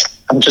Lewis's house.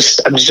 I'm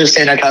just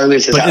staying at Kylie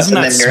Lewis's house. But isn't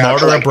that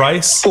smarter, like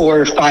Bryce?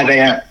 4 or 5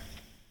 a.m.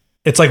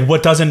 It's like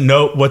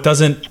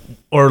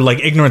or like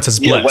ignorance is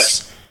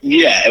bliss.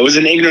 It was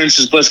an ignorance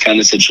is bliss kind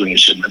of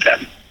situation with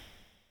him.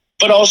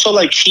 But also,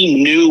 like,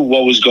 he knew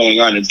what was going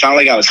on. It's not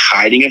like I was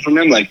hiding it from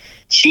him. Like,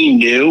 he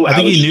knew. I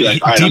think he knew.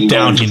 Like, deep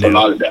down, he knew.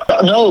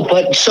 No,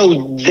 but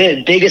so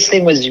the biggest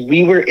thing was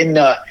we were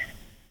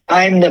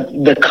I'm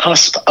the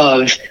cusp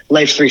of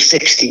Life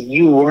 360.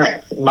 You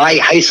weren't. My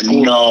high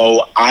school.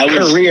 No,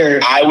 career.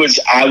 I was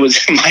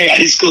my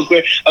high school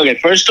career. Okay,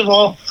 first of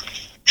all,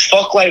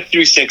 fuck Life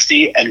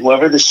 360 and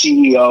whoever the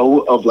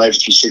CEO of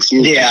Life 360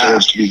 is. Yeah.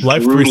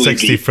 Life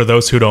 360, for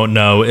those who don't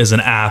know, is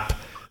an app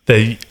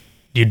that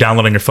you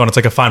download on your phone. It's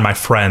like a Find My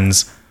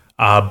Friends,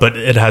 but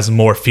it has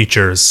more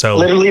features. So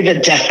literally the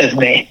death of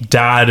me.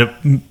 Dad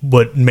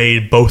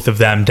made both of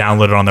them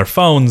download it on their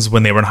phones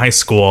when they were in high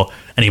school,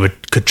 and he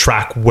could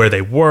track where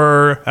they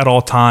were at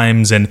all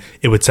times, and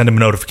it would send him a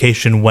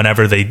notification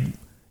whenever they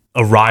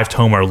arrived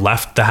home or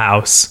left the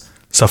house,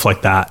 stuff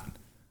like that.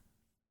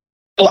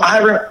 Well,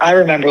 I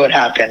remember what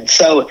happened.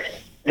 So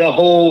the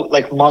whole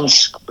like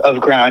months of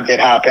grounded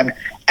happened,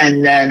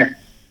 and then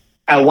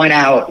I went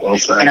out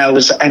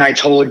and I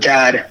told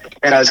Dad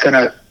that I was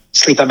gonna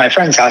sleep at my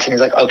friend's house, and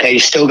he's like, "Okay, you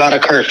still got a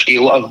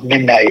curfew of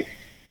midnight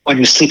when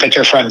you sleep at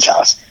your friend's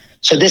house."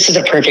 So this is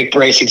a perfect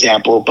Bryce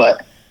example,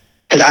 but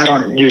because I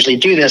don't usually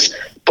do this,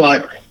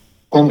 but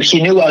when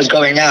he knew I was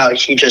going out,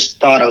 he just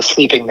thought I was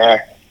sleeping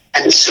there,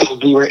 and so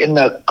we were in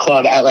the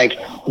club at like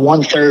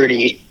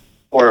 1:30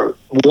 or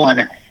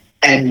 1.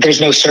 And there's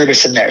no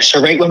service in there.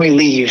 So right when we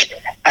leave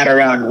at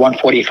around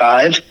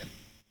 1:45,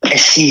 I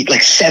see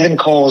like 7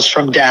 calls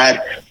from Dad,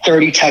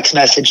 30 text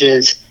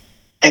messages.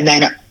 And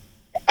then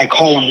I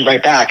call him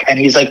right back. And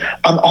he's like,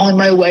 "I'm on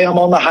my way. I'm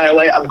on the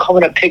highway. I'm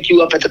coming to pick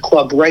you up at the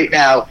club right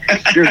now.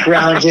 You're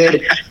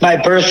grounded." My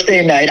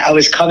birthday night, I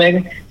was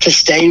coming to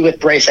stay with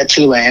Bryce at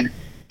Tulane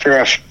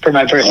for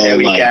my birthday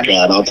weekend. Oh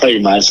my God, I'll tell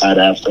you my side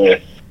after.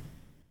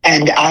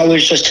 And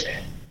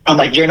I'm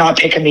like, "You're not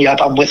picking me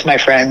up. I'm with my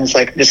friends.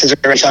 Like, this is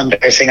very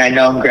embarrassing. I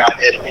know I'm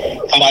grounded."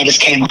 And I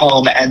just came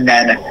home, and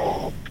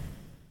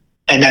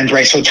then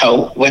Bryce would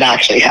tell what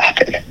actually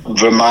happened.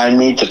 Remind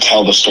me to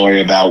tell the story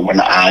about when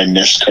I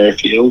missed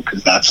curfew,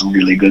 because that's a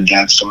really good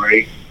dad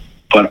story.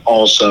 But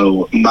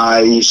also,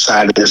 my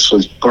side of this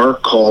was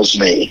Burke calls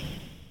me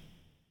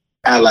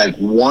at like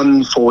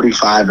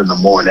 1:45 in the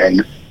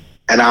morning,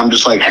 and I'm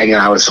just like hanging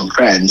out with some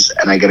friends,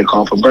 and I get a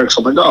call from Burke.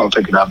 So I'm like, "Oh, I'll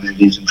pick it up.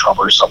 Maybe he's in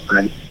trouble or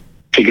something."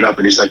 Pick it up,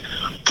 and he's like,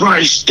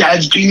 "Bryce,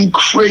 Dad's being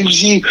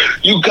crazy.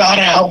 You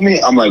gotta help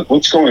me." I'm like,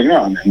 "What's going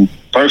on?" And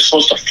Burke's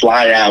supposed to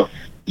fly out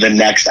the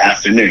next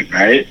afternoon,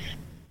 right?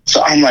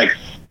 So I'm like,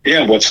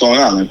 "Yeah, what's going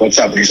on? Like, what's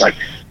up?" And he's like,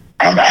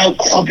 "I'm out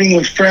clubbing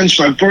with friends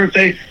for my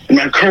birthday, and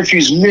my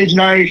curfew's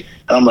midnight."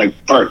 And I'm like,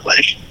 "Burke,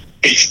 like,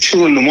 it's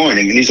 2 a.m.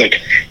 And he's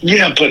like,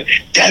 "Yeah, but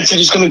Dad said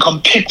he's gonna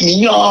come pick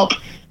me up."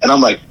 And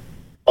I'm like,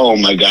 "Oh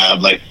my God."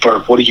 I'm like,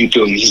 "Burke, what are you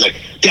doing?" He's like,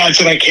 "Dad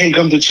said I can't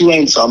come to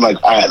Tulane." So I'm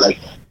like, "All right, like,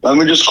 let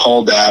me just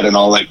call Dad and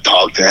I'll like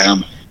talk to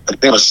him." I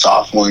think I was a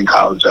sophomore in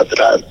college at the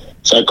time.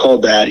 So I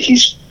called Dad.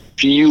 He's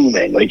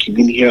fuming. Like, you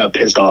can hear how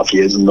pissed off he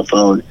is on the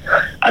phone.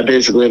 I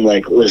basically am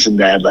like, "Listen,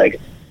 Dad,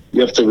 like, you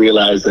have to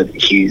realize that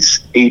he's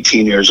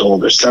 18 years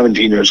old or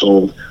 17 years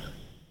old.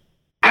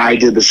 I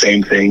did the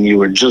same thing. You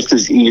were just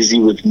as easy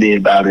with me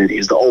about it.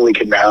 He's the only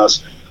kid in the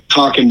house."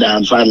 Talking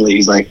down, finally,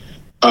 he's like,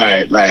 "All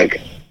right, like,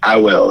 I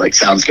will. Like,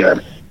 sounds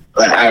good.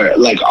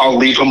 I'll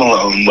leave him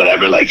alone,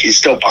 whatever. Like, he's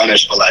still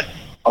punished, but like,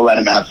 I'll let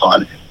him have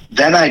fun."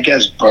 Then I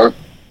guess Burke,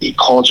 he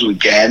called you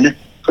again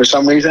for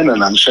some reason,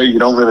 and I'm sure you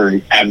don't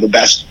really have the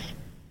best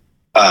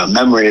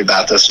memory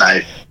about this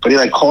night, but he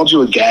like called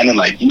you again, and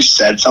like you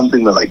said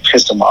something that like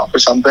pissed him off or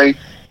something,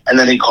 and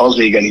then he calls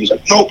me again. He's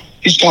like, "Nope,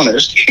 he's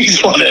punished.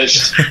 He's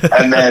punished."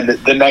 And then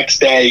the next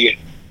day,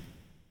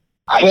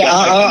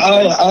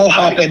 I'll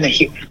hop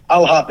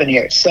in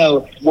here.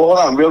 So, well, hold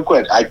on, real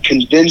quick. I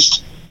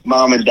convinced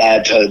Mom and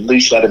Dad to at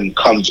least let him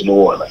come to New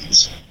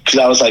Orleans, because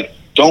I was like,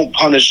 "Don't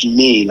punish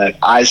me. Like,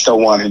 I still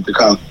want him to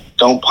come.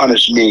 Don't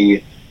punish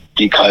me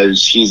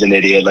because he's an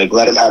idiot. Like,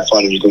 let him have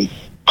fun, and you can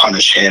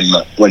punish him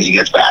when he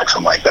gets back,"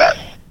 something like that.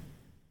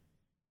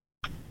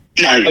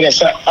 Okay,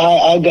 so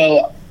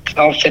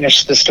I'll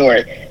finish the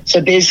story.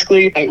 So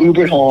basically, I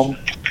Ubered home,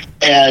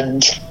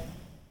 and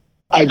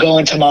I go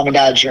into Mom and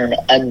Dad's room,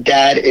 and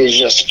Dad is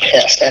just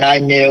pissed. And I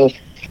knew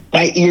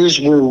my ears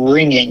were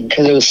ringing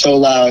because it was so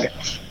loud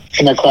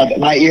in the club.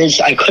 My ears,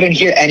 I couldn't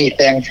hear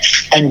anything.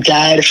 And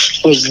Dad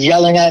was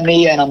yelling at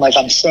me, and I'm like,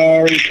 "I'm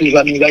sorry, please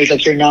let me go." He's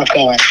like, "You're not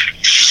going."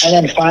 And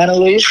then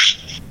finally,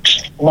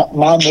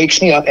 Mom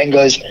wakes me up and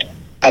goes,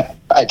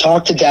 I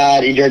talked to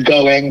Dad, "You're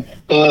going,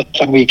 go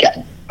fun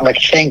weekend." I'm like,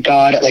 "Thank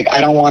God. Like,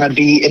 I don't want to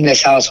be in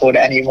this household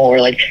anymore.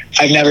 Like,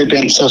 I've never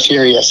been so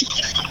furious."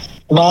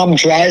 Mom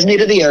drives me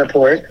to the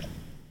airport.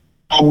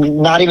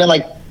 I'm not even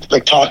like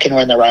talking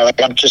when they're right.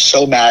 Like, I'm just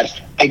so mad.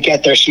 I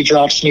get there. She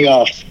drops me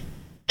off.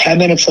 10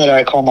 minutes later,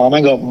 I call Mom.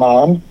 I go,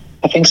 "Mom,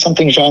 I think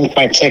something's wrong with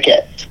my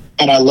ticket."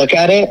 And I look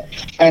at it,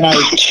 and I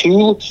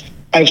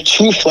have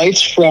two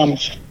flights from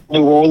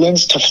New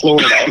Orleans to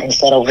Florida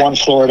instead of one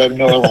Florida,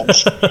 New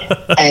Orleans.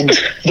 And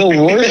the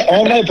word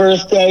on my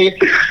birthday,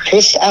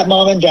 pissed at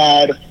mom and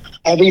dad,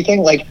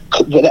 everything like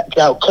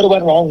that could have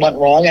went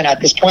wrong. And at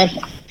this point,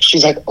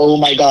 she's like, oh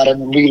my God.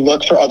 And we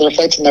looked for other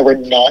flights and there were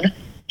none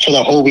for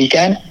the whole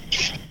weekend.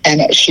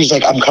 And she's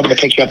like, I'm coming to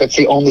pick you up. It's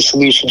the only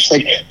solution.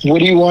 She's like, what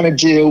do you want to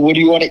do? What do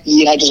you want to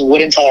eat? I just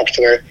wouldn't talk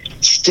to her.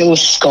 Still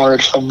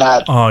scarred from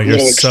that. Oh, you're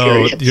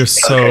so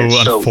Okay,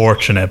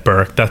 unfortunate,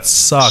 Burke. That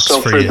sucks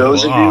so for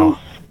you.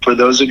 For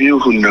those of you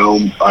who know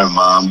our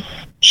mom,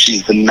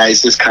 she's the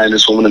nicest,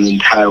 kindest woman in the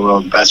entire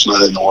world, best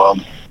mother in the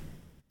world.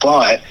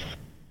 But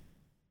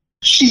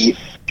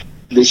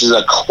this is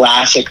a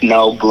classic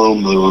no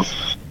Bloom move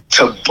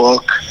to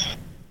book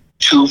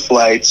 2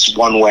 flights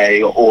one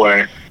way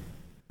or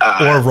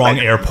wrong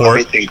airport.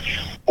 Everything,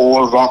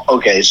 or wrong.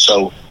 Okay,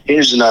 so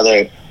here's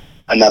another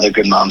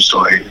good mom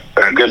story,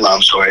 or a good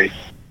mom story.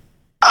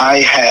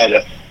 I had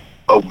a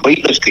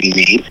weightlifting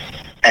meet,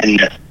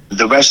 and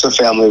the rest of the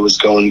family was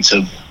going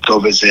to go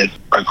visit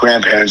our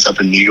grandparents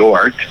up in New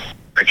York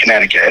or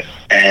Connecticut,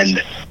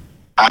 and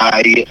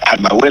I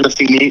had my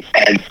weightlifting meet,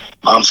 and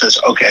mom says,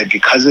 okay,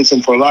 because it's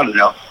in Fort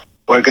Lauderdale,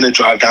 we're going to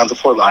drive down to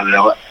Fort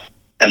Lauderdale,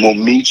 and we'll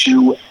meet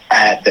you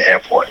at the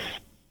airport.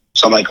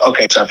 So I'm like,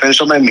 okay, so I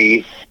finished up my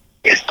meet.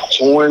 It's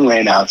pouring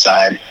rain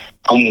outside.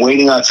 I'm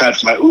waiting outside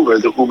for my Uber.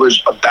 The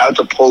Uber's about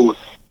to pull.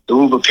 The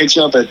Uber picks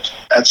me up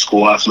at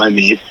school after my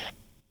meet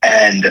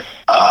and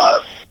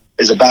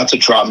is about to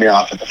drop me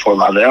off at the Fort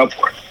Lauderdale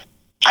airport.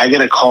 I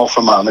get a call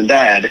from mom and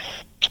dad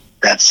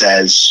that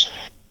says,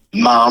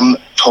 Mom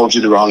told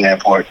you the wrong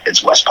airport.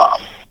 It's West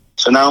Palm.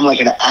 So now I'm like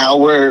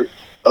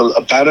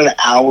about an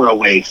hour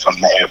away from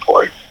the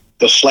airport.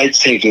 The flight's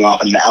taking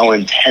off in an hour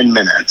and 10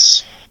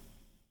 minutes.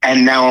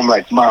 And now I'm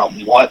like,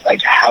 Mom, what?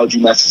 Like, how'd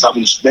you mess this up?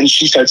 And then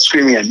she starts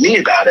screaming at me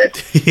about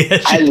it. Yeah,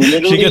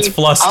 she gets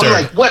flustered.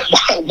 I'm like, what?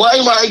 Why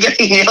am I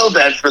getting yelled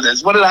at for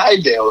this? What did I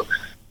do?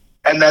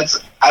 And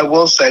I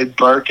will say,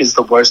 Burke is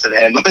the worst at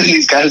handling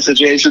these kind of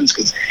situations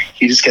because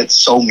he just gets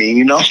so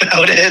mean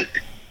about it.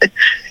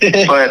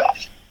 But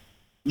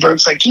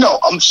Burke's like, no,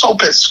 I'm so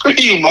pissed. Screw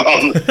you,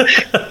 Mom.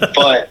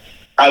 But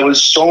I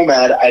was so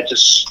mad, I had to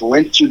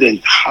sprint through the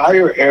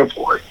entire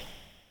airport.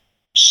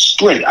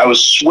 I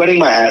was sweating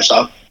my ass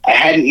off. I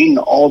hadn't eaten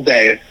all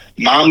day.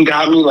 Mom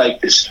got me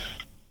like this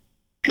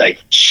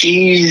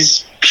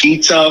cheese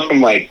pizza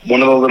from like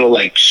one of the little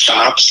like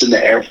shops in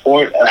the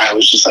airport, and I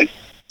was just like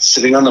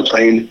sitting on the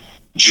plane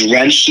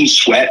drenched in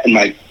sweat, and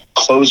my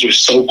clothes were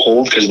so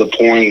cold because of the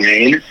pouring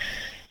rain.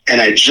 And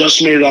I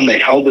just made it on. They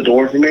held the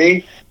door for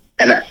me,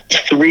 and a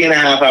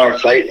 3.5 hour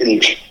flight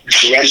in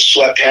drenched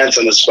sweatpants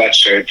and a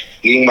sweatshirt,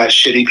 eating my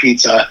shitty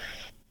pizza,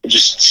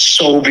 just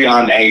so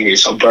beyond angry.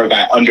 So Burke,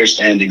 I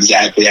understand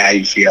exactly how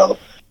you feel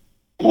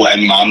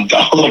when Mom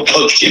double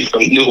booked you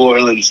from New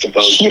Orleans to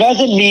Boca. She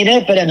doesn't mean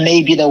it, but it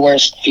may be the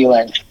worst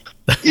feeling.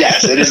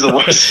 Yes, it is the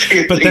worst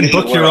feeling. But then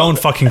book your own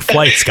fucking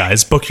flights,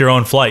 guys. Book your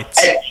own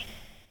flights.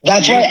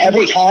 That's why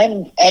every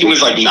time she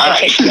was like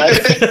 9.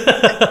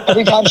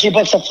 Every time she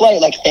books a flight,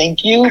 like,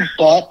 thank you,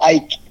 but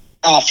I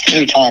ask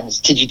 3 times,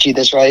 did you do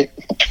this right?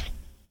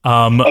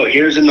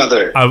 Here's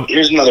another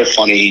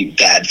funny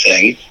dad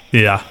thing.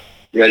 Yeah.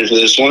 You ready for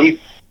this one?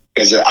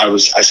 Because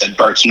I said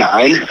Burke's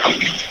 9.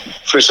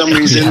 For some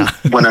reason,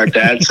 when our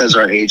dad says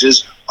our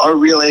ages, our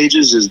real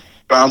ages is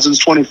Bronson's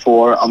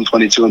 24, I'm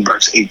 22, and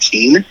Burke's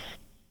 18.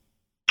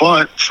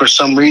 But for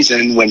some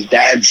reason, when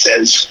Dad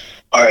says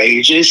our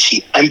ages,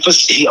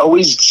 he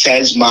always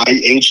says my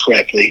age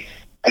correctly,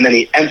 and then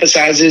he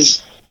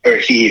emphasizes or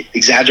he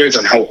exaggerates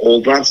on how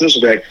old Bronson is.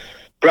 So be like,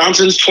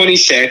 Bronson's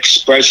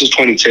 26, Bryce is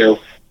 22.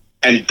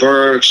 And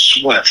Burke's,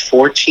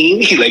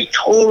 14? He like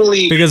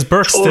totally... Because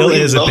Burke still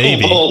is a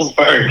baby.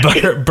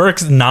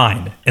 Burke's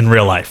 9 in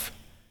real life.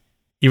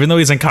 Even though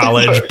he's in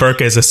college, Burke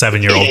is a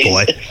 7-year-old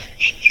boy.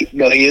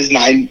 No, he is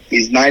 9.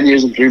 He's 9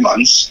 years and 3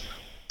 months.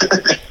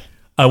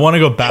 I want to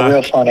go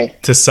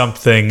back to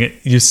something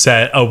you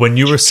said. When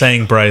you were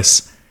saying,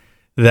 Bryce,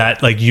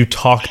 that like you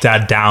talked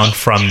Dad down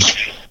from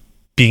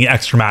being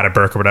extra mad at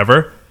Burke or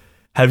whatever.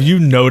 Have you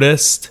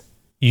noticed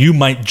you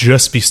might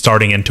just be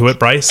starting into it,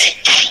 Bryce?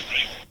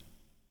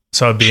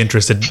 So I'd be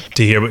interested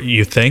to hear what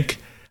you think.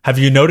 Have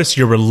you noticed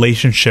your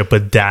relationship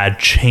with Dad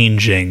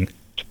changing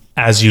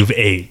as you've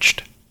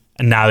aged?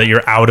 And now that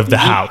you're out of the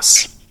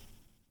house?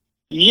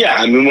 Yeah,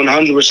 I mean,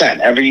 100%.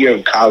 Every year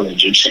of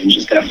college, it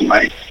changes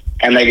definitely.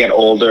 And I get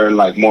older and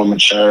like more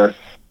mature.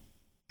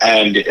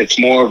 And it's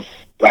more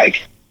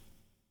like,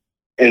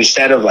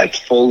 instead of like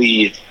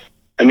fully,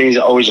 I mean, he's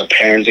always a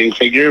parenting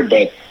figure,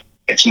 but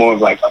it's more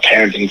of like a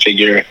parenting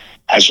figure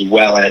as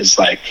well as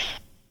like,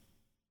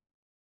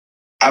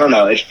 I don't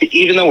know,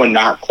 even though we're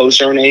not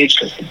closer in age,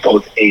 because we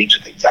both age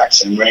at the exact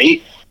same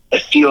rate,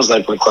 it feels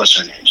like we're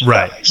closer in age.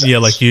 Right. Yeah,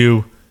 like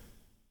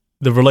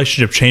the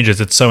relationship changes.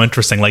 It's so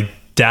interesting. Like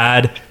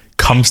Dad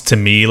comes to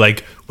me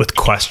like with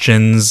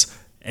questions,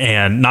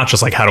 and not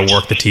just like how to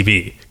work the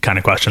TV kind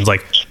of questions,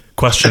 like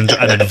questions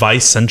and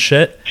advice and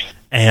shit.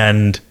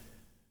 And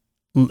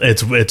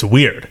it's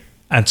weird.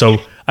 And so,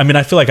 I mean,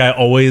 I feel like I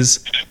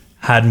always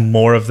had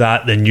more of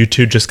that than you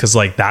two, just because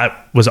like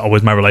that was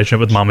always my relationship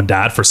with mom and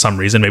dad for some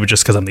reason. Maybe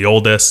just because I'm the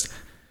oldest.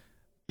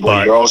 Well,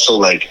 But you're also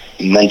like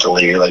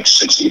mentally, you're like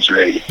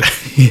 63.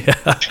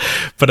 yeah,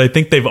 but I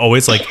think they've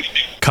always like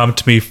come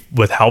to me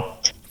with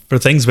help for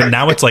things. But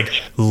now it's like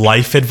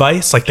life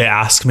advice. Like they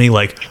ask me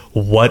like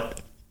what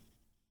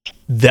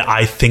that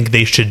I think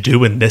they should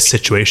do in this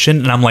situation,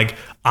 and I'm like,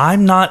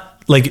 I'm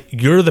not like,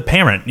 you're the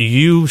parent.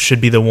 You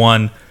should be the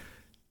one.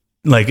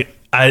 Like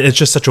it's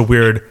just such a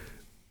weird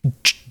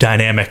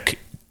dynamic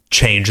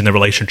change in the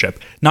relationship.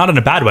 Not in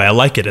a bad way. I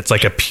like it. It's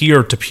like a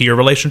peer-to-peer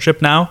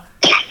relationship now,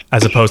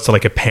 as opposed to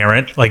like a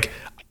parent. Like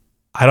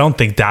I don't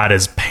think dad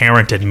has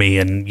parented me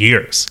in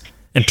years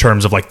in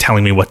terms of like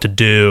telling me what to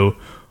do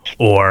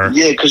or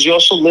Yeah, because you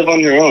also live on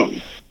your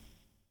own.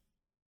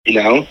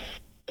 You know?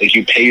 Like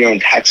you pay your own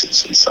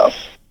taxes and stuff.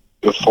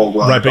 You're full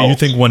blown. right. But you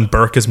think when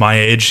Burke is my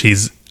age,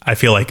 I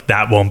feel like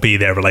that won't be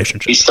their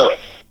relationship. he's still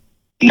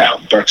no,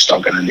 Burke's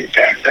still gonna need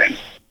parenting.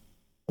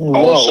 Whoa.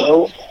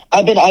 Also,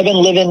 I've been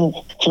living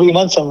 3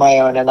 months on my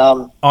own, and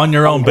On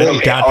your own, but really,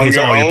 dad on pays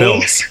your all your own?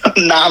 bills.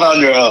 Not on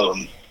your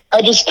own.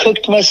 I just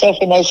cooked myself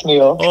a nice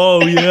meal.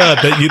 Oh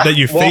yeah, that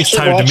you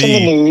FaceTimed Watching the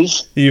me.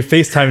 news. You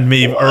FaceTimed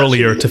me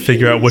earlier to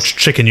figure out which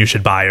chicken you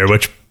should buy or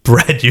which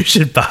bread you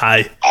should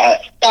buy.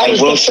 That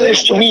was will the say,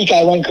 first week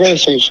I went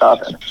grocery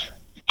shopping.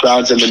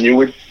 Bronson,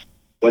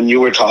 when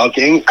you were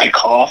talking, I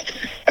coughed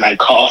and I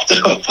coughed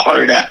a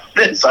part out.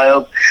 So I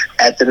hope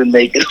that didn't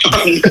make it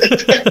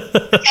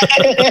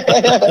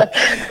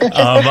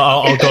on.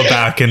 I'll go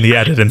back in the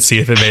edit and see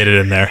if it made it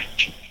in there.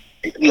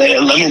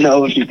 Let me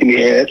know if you can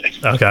hear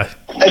it. Okay.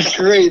 That's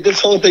great.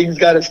 This whole thing's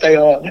got to stay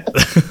on.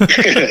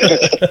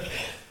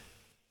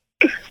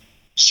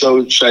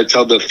 So should I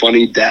tell the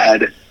funny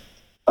dad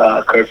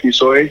curfew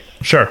story?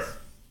 Sure.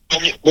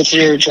 What's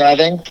your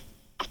driving?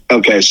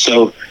 Okay,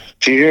 so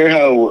to hear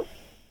how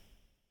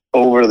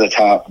over the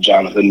top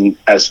Jonathan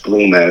S.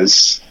 Bloom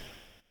is,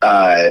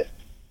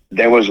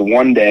 there was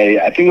one day,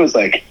 I think it was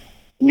like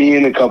me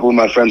and a couple of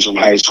my friends from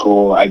high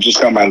school. I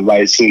just got my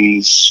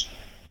license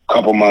a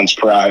couple months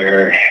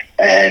prior,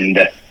 and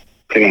I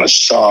think I'm a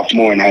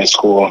sophomore in high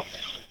school.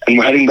 And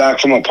we're heading back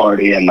from a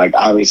party, and like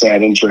obviously I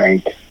didn't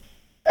drink,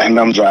 and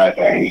I'm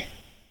driving,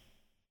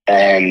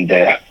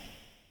 and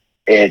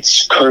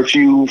it's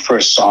curfew for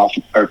a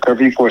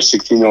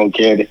 16-year-old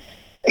kid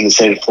in the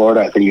state of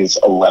Florida. I think it's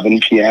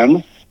 11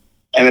 p.m.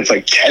 and it's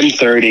like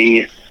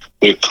 10:30.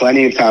 We have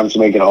plenty of time to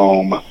make it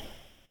home,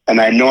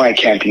 and I know I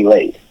can't be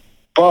late.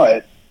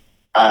 But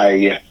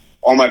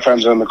all my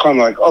friends are in the car. I'm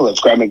like, oh, let's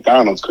grab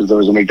McDonald's, because there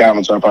was a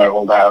McDonald's right by our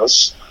old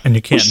house. And you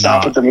We can't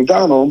stop not. at the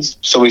McDonald's.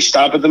 So we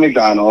stop at the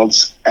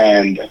McDonald's,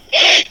 and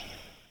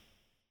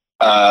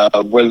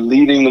we're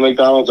leaving the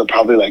McDonald's at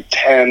probably like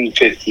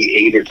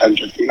 10:58 or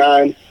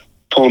 10:59.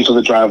 Pull into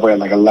the driveway at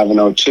like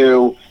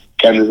 11:02.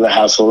 Get into the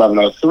house at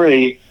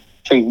 11:03.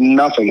 Think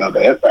nothing of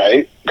it,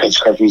 right? Because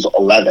curfew's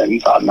 11.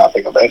 Thought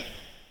nothing of it.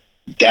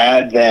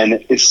 Dad then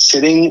is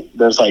sitting.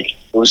 There's like,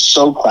 it was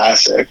so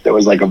classic. There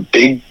was like a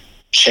big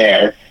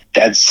chair.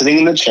 Dad's sitting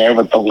in the chair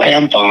with the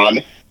lamp on,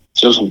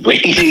 just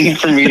waiting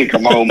for me to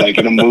come home, like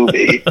in a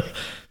movie.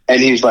 And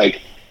he's like,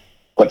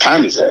 what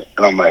time is it?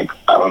 And I'm like,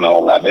 I don't know,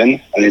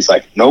 11. And he's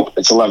like, nope,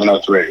 it's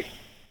 11:03.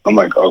 I'm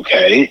like,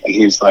 okay. And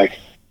he's like,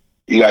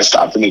 you guys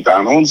stopped at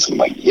McDonald's? I'm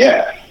like,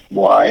 yeah.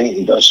 Why?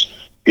 He goes,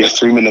 you're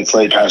 3 minutes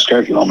late past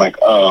curfew. I'm like,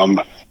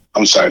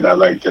 I'm sorry, Dad,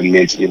 like, didn't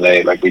mean to be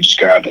late. Like, we just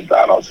got out of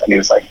McDonald's. And he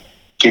was like,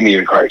 give me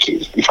your car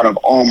keys in front of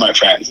all my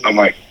friends. And I'm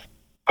like,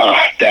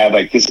 Dad,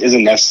 like, this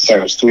isn't necessary.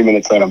 I was 3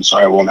 minutes late. I'm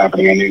sorry, it won't happen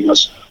again. And he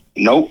goes,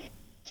 nope,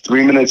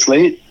 3 minutes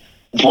late.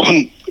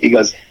 He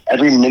goes,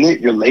 every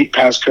minute you're late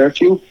past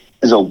curfew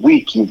is a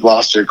week you've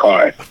lost your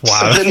car.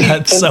 Wow, then he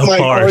that's took so my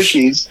car harsh.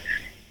 keys.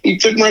 He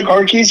took my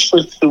car keys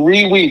for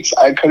 3 weeks.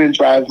 I couldn't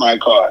drive my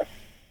car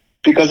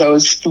because I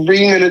was 3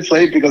 minutes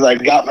late because I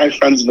got my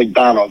friend's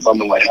McDonald's on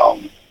the way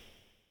home.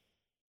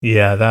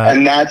 Yeah, that.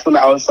 And that's when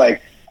I was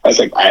like, all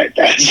right,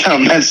 Dad's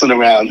not messing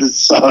around. This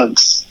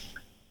sucks.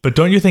 But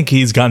don't you think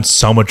he's gotten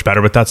so much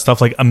better with that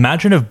stuff? Like,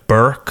 imagine if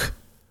Burke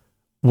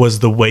was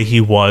the way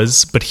he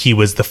was, but he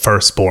was the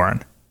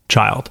firstborn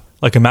child.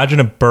 Like, imagine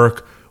if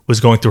Burke was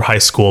going through high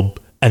school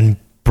and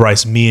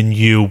Bryce, me and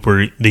you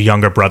were the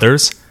younger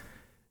brothers.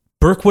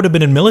 Burke would have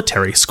been in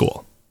military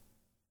school.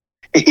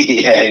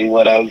 Yeah, he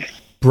would have.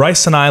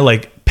 Bryce and I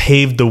like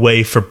paved the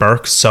way for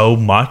Burke so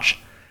much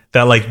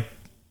that like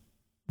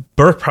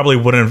Burke probably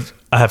wouldn't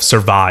have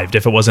survived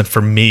if it wasn't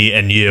for me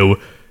and you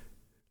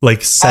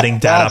like setting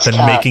Dad up and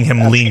making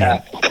him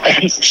lenient.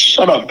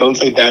 Shut up. Don't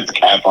say Dad's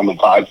cap on the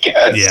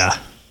podcast. Yeah.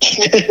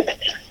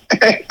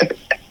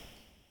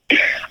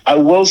 I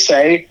will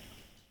say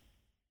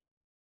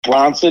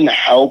Bronson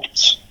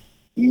helped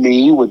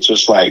me with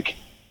just like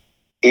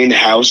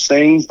in-house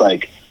things,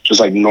 like just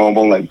like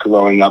normal, like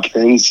growing up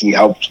things. He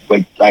helped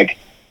with like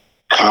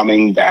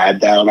calming Dad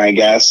down, I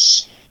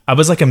guess. I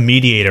was like a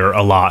mediator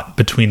a lot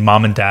between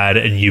mom and dad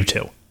and you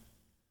two.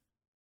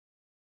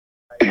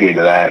 I agree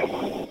to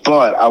that.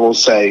 But I will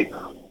say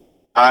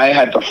I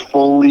had to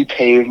fully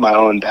pave my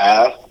own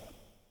path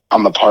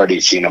on the party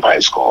scene of high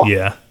school.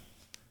 Yeah.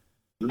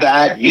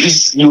 That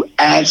you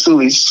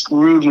absolutely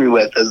screwed me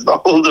with as the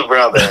older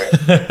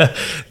brother.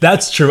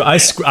 That's true. I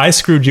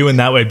screwed you in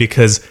that way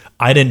because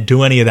I didn't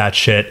do any of that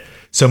shit.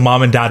 So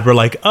mom and dad were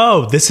like,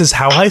 "Oh, this is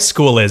how high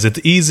school is. It's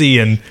easy,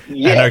 and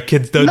our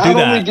kids don't do that."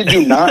 Not only did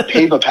you not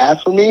pave a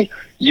path for me,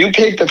 you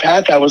paved the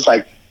path that was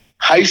like,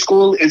 high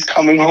school is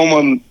coming home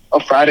on a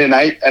Friday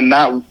night and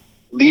not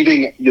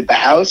leaving the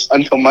house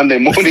until Monday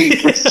morning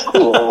for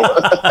school.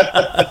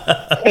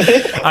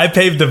 I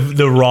paved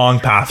the wrong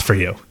path for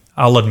you.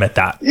 I'll admit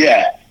that.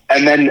 Yeah.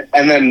 And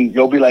then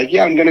you'll be like,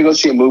 yeah, I'm going to go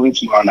see a movie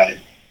tomorrow night.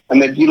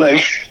 And then be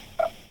like,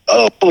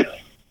 oh,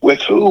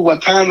 with who?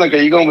 What time? Like, are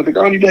you going with the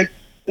girl? And you'd be like,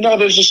 no,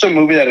 there's just a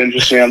movie that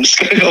interests me. I'm just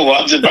going to go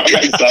watch it by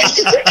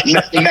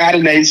myself.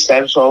 Matinee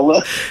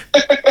special.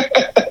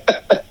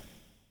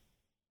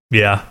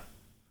 Yeah.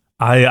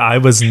 I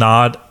was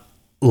not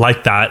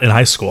like that in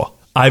high school.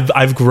 Wait,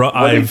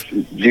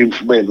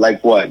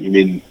 like what? You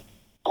mean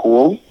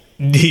cool?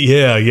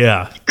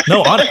 Yeah.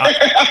 No,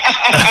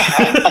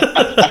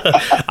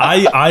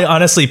 I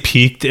honestly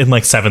peaked in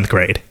like 7th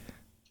grade.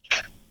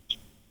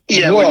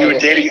 Yeah, when you were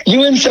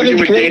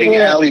dating,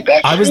 Allie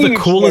Beck. I was the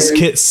coolest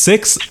kid.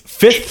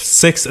 5th,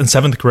 6th, and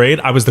 7th grade.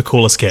 I was the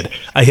coolest kid.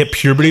 I hit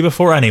puberty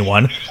before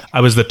anyone.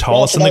 I was the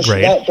tallest in the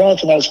grade.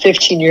 Bronson, that was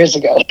 15 years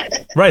ago.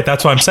 Right,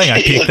 that's what I'm saying.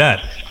 I peaked then.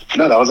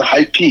 No, that was a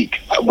high peak.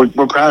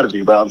 We're proud of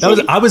you, bro.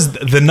 I was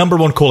the number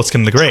one coolest kid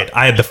in the grade.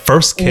 I had the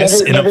first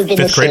kiss in a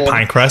 5th grade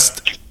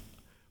Pinecrest.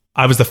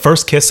 I was the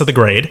first kiss of the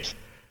grade.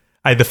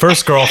 I had the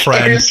first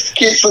girlfriend. First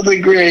kiss of the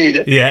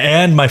grade. Yeah,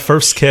 and my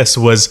first kiss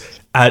was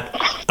at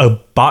a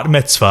bat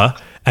mitzvah,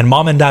 and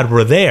mom and dad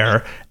were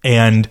there,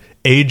 and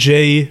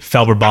AJ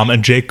Felberbaum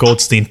and Jake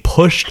Goldstein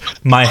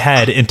pushed my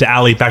head into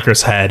Allie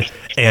Becker's head,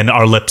 and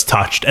our lips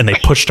touched, and they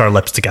pushed our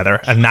lips together,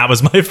 and that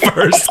was my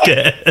first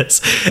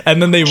kiss.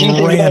 And then they ran.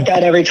 You think about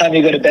that every time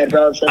you go to bed,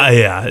 Bronson?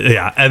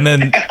 Yeah. And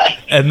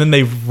then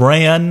they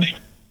ran.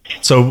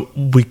 So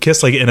we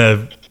kissed like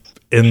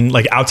in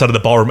like outside of the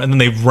ballroom, and then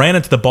they ran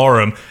into the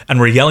ballroom and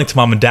were yelling to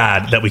mom and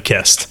dad that we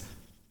kissed.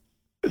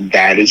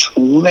 That is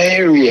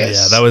hilarious.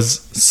 Yeah, that was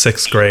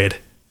 6th grade.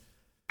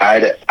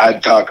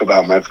 I'd talk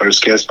about my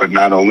first kiss, but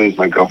not only is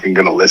my girlfriend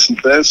going to listen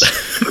to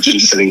this, but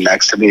she's sitting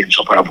next to me and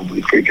she'll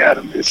probably freak out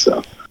at me.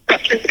 So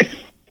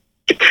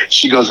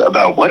she goes,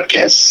 about what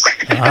kiss?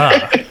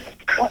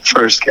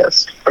 First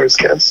kiss.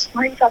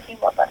 Why are you talking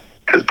about that?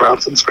 Because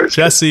Bronson's first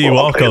Jesse, kiss.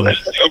 welcome.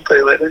 I'll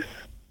play later.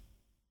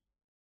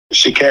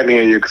 She can't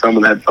hear you because I'm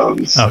on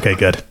headphones. Okay,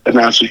 good. And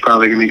now she's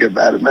probably going to get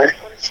mad at me.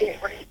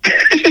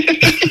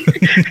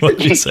 What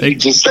did you say? You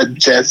just said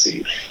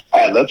Jesse. All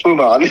right, let's move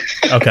on.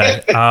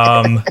 Okay.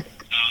 I'm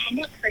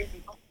not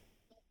crazy.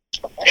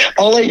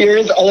 All I hear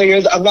is,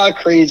 I'm not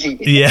crazy.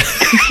 Yeah.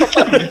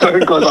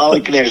 Bird goes, all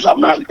he can hear is, I'm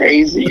not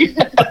crazy.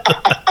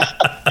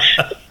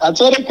 That's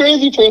what a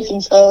crazy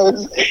person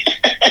says.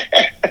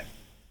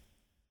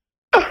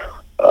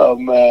 Oh,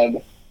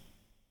 man.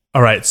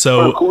 All right,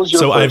 so Burke, who was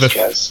your I have first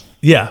kiss?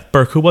 Yeah,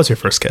 Burke, who was your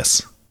first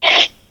kiss?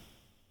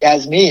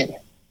 Yasmin.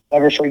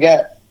 Never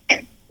forget.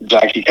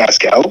 Jackie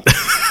Cascal.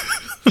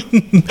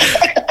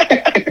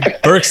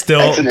 Burke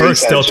still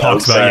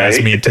talks about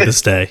Yasmin to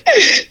this day.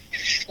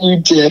 You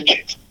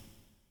dick.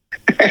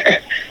 I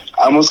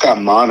almost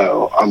got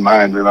mono on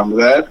mine. Remember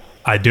that?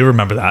 I do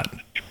remember that.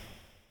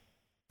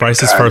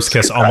 Bryce's first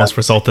kiss almost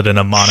resulted in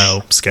a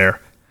mono scare.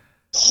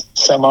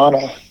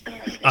 Samana.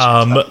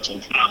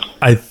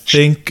 I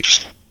think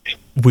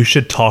we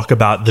should talk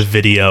about the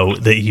video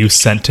that you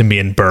sent to me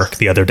and Burke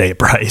the other day,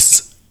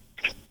 Bryce.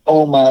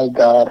 Oh my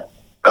god.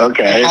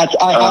 Okay. I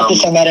have to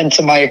send that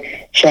into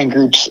my friend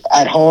groups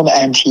at home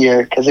and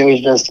here because it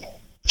was just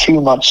too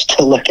much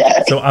to look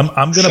at. So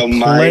I'm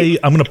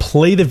gonna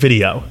play the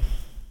video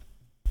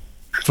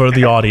for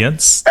the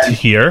audience to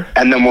hear,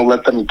 and then we'll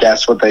let them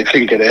guess what they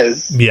think it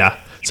is. Yeah.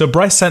 So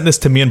Bryce sent this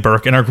to me and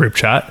Burke in our group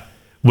chat,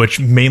 which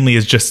mainly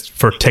is just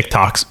for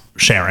TikToks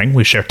sharing.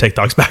 We share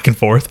TikToks back and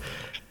forth.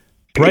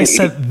 Bryce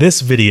sent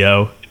this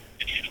video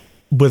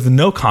with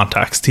no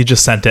context. He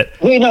just sent it.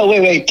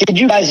 Wait. Did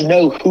you guys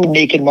know who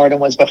Naked Martin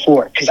was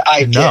before? Because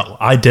I did. No,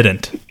 I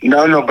didn't.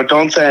 No, but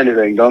don't say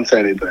anything.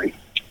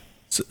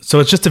 So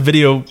it's just a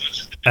video,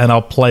 and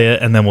I'll play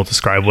it, and then we'll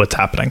describe what's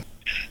happening.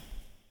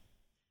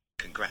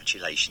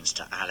 Congratulations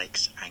to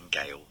Alex and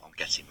Gail on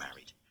getting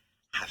married.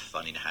 Have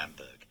fun in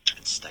Hamburg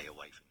and stay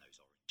away from those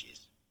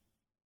oranges.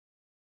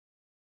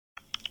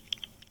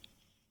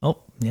 Oh,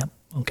 yeah,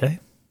 okay.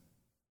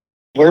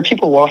 Where are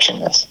people watching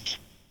this?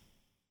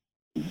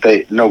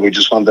 We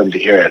just want them to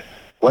hear it.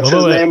 What's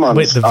his name on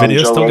the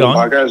video's Joe still Rogan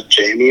going? podcast?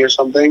 Jamie or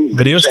something?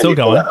 Video's still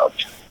going.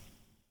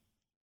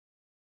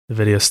 The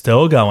video's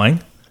still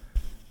going.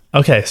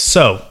 Okay,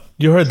 so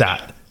you heard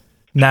that.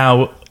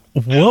 Now,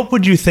 what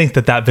would you think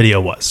that video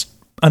was?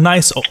 A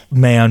nice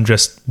man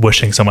just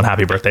wishing someone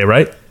happy birthday,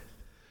 right?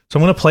 So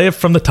I'm going to play it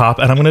from the top,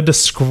 and I'm going to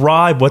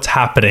describe what's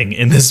happening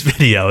in this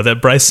video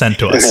that Bryce sent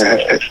to us.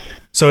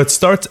 So it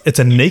starts, it's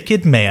a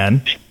naked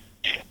man,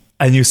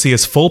 and you see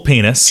his full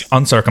penis,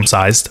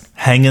 uncircumcised,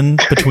 hanging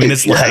between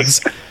his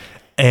legs.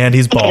 and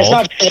he's It's bald.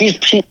 not. He's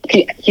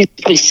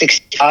probably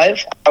 65.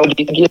 How old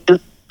do you think he is?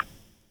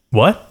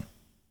 What?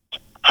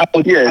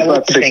 Yeah, he's how old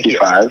about do you think he is?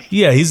 65.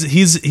 Yeah,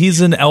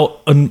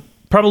 he's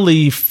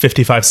probably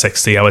 55,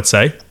 60, I would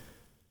say.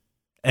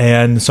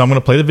 And so I'm going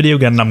to play the video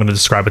again, and I'm going to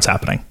describe what's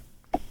happening.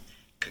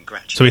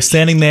 Congratulations. So he's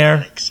standing there,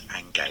 Alex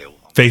and Gail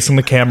on facing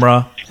the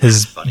camera.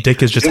 His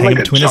dick is just He's hanging like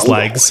a between his jungle.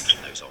 legs.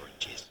 getting those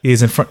oranges.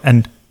 He's in front,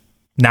 and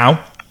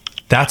now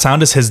that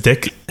sound is his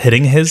dick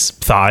hitting his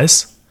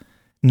thighs.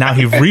 Now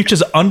he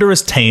reaches under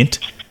his taint,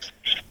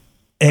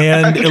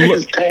 and Under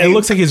his taint. it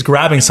looks like he's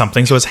grabbing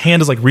something. So his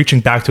hand is like reaching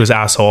back to his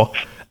asshole,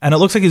 and it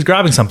looks like he's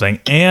grabbing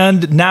something.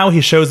 And now he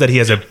shows that he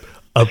has a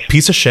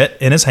piece of shit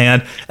in his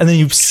hand, and then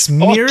he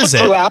smears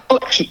it.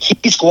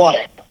 He's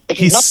squatting.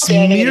 He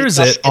smears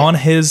it on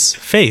his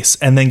face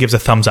and then gives a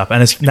thumbs up.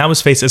 And now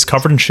his face is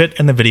covered in shit,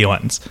 and the video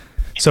ends.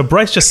 So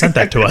Bryce just sent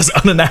that to us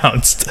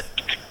unannounced.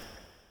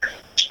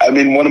 I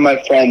mean, one of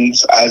my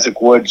friends,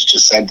 Isaac Woods,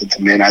 just sent it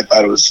to me, and I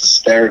thought it was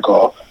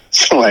hysterical.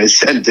 So I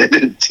sent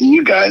it to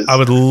you guys. I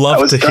would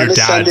love to hear gonna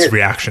send Dad's it-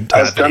 reaction to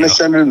I was that going to video.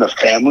 send it in the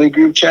family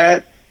group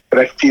chat, but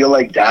I feel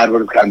like Dad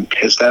would have gotten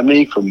pissed at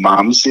me for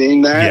Mom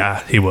seeing that.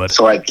 Yeah, he would.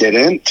 So I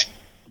didn't.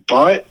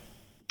 But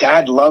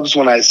Dad loves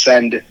when I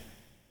send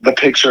the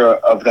picture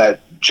of that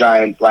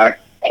giant black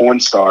porn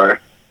star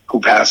who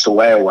passed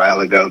away a while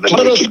ago. The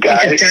naked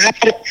guy.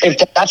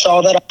 If that's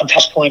all that on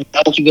touch point,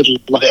 I think you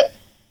would love it.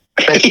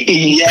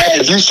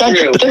 Yes, You sent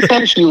true.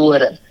 it, you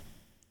wouldn't.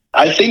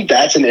 I think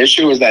that's an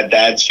issue, is that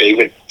Dad's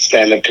favorite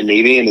stand-up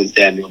comedian is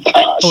Daniel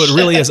Tosh. Oh, it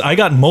really is. I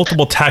got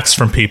multiple texts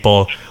from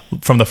people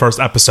from the first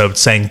episode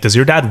saying, "Does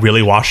your dad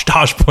really watch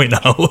Tosh.0?"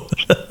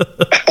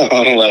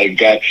 Oh my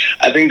God.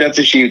 I think that's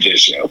a huge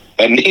issue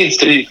that needs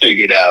to be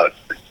figured out.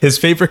 His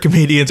favorite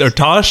comedians are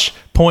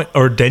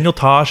Daniel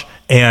Tosh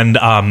and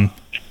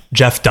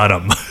Jeff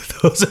Dunham.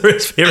 Those are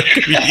his favorite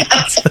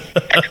comedians.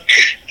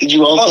 Did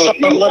you also,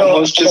 you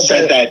almost just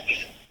said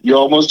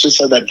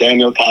that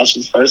Daniel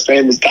Tosh's first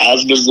name is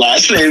Tosh, his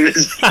last name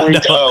is I know.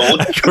 Porto.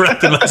 I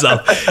corrected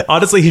myself.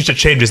 Honestly, he should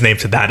change his name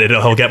to that.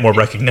 He'll get more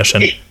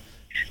recognition.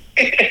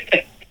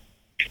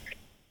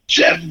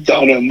 Jeff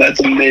Dunham, that's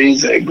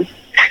amazing.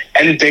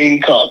 And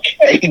Dane Cook.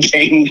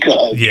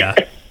 Yeah.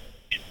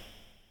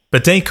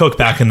 But Dane Cook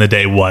back in the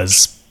day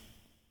was,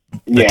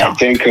 Yeah, top.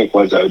 Dane Cook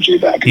was OG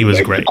back. He was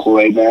like great. The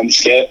Kool-Aid Man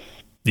skit.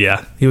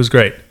 yeah, he was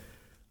great.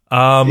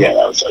 Yeah, that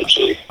was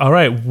OG. All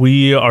right,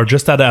 we are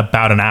just at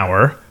about an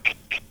hour.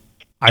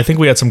 I think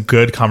we had some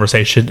good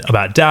conversation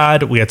about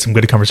Dad. We had some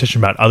good conversation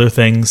about other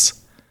things.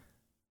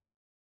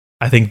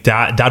 I think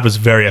Dad was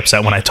very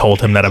upset when I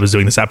told him that I was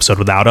doing this episode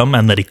without him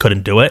and that he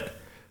couldn't do it.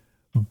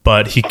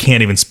 But he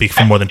can't even speak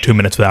for more than 2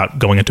 minutes without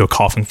going into a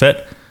coughing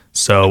fit.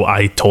 So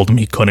I told him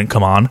he couldn't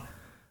come on.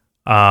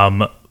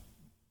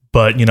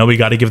 But, you know, we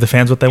got to give the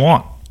fans what they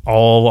want.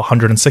 All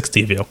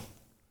 160 of you.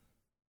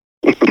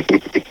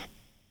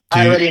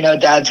 I already know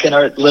Dad's going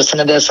to listen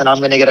to this, and I'm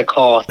going to get a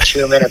call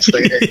 2 minutes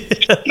later.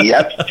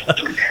 Yep.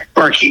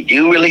 Berkey, do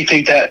you really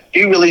think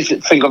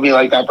of me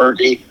like that,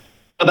 Berkey?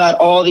 About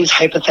all these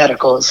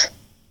hypotheticals.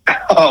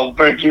 Oh,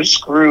 Berkey, you're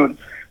screwed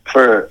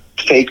for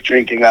fake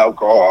drinking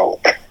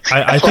alcohol.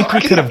 I think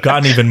we could have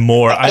gotten even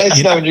more.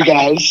 I've known you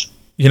guys.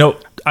 You know,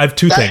 I have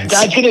two things.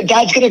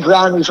 Dad's gonna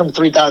ground me from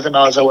 3,000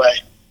 miles away.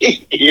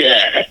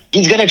 Yeah.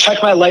 He's gonna check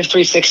my Life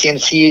 360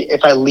 and see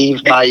if I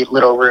leave my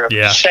little room.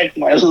 Yeah. Check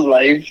my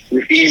Life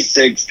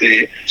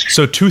 360.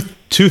 So two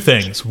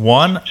things.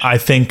 One, I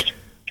think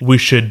we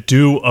should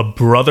do a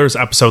brothers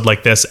episode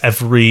like this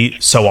every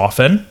so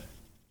often.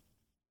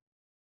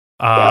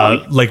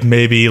 Like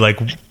maybe like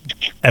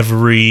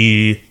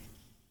every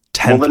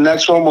 10th. Well, the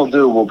next one we'll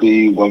do will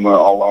be when we're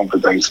all home for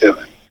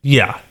Thanksgiving.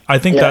 Yeah, I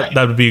think Yeah.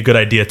 that would be a good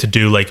idea to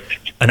do like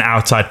an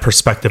outside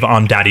perspective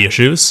on daddy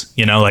issues.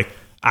 You know, like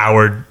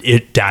our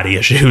daddy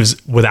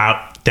issues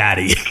without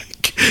daddy.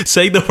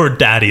 Saying the word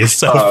daddy is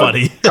so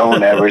funny.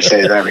 Don't ever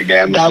say that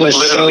again. That was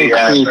so Literally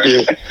creepy.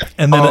 ever.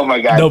 And then Oh my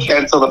God, no-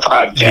 cancel the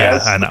podcast. yeah,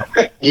 I know.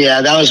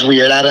 Yeah, that was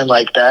weird. I didn't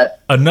like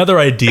that. Another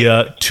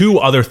idea, two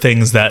other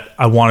things that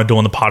I want to do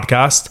on the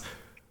podcast,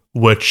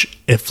 which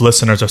if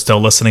listeners are still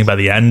listening by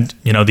the end,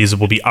 you know, these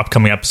will be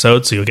upcoming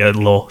episodes, so you'll get a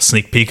little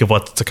sneak peek of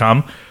what's to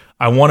come.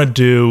 I want to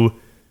do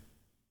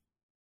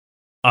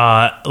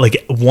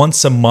like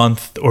once a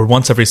month or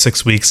once every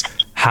 6 weeks,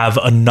 have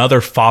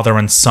another father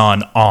and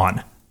son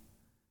on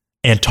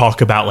and talk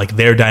about like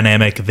their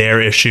dynamic,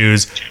 their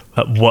issues,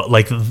 what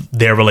like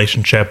their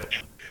relationship.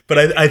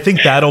 But I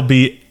think that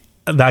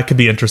could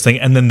be interesting.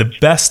 And then the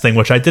best thing,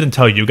 which I didn't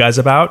tell you guys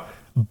about,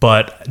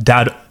 but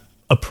Dad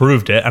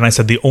approved it. And I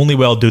said, the only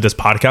way I'll do this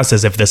podcast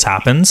is if this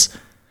happens.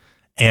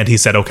 And he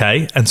said,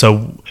 okay. And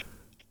so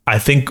I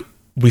think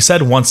we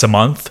said once a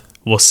month.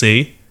 We'll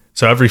see.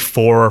 So every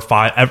 4 or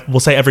 5, we'll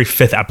say every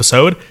 5th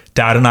episode,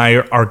 Dad and I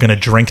are going to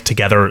drink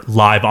together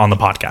live on the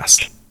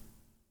podcast.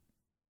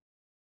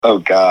 Oh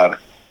God.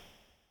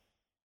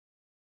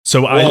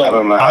 So I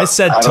don't know. I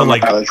said I to don't know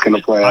like, how that's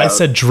gonna play I out.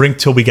 said drink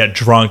till we get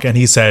drunk. And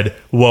he said,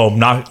 whoa,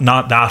 not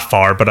that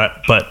far,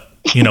 but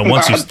you know,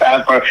 once you, Not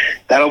that far.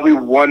 That'll be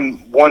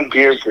one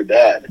beer for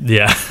Dad.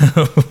 yeah.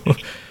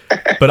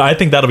 But I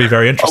think that'll be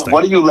very Oh, interesting.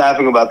 what are you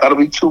laughing about? That'll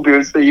be 2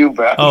 beers for you,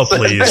 bro. Oh,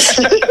 please.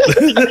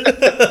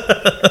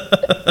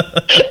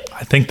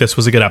 I think this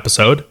was a good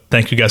episode.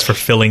 Thank you guys for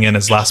filling in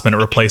as last minute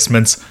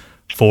replacements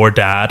for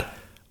Dad.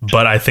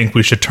 But I think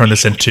we should turn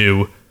this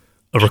into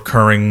a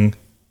recurring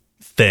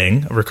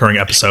thing, a recurring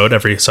episode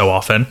every so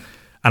often.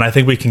 And I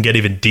think we can get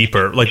even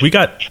deeper. Like, we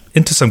got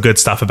into some good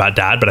stuff about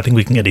Dad, but I think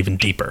we can get even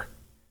deeper,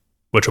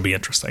 which will be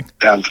interesting.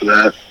 Down for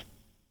that.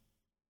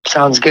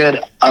 Sounds good.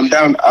 I'm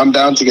down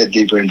to get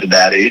deeper into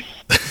Daddy.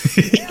 We're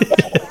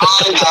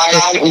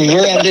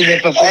ending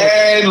it before.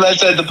 And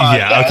let's end the podcast.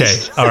 Yeah, okay.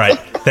 All right.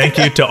 Thank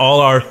you to all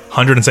our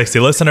 160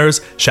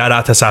 listeners. Shout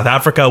out to South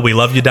Africa. We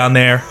love you down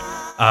there.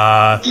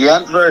 You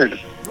haven't heard.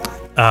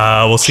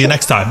 We'll see you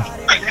next time.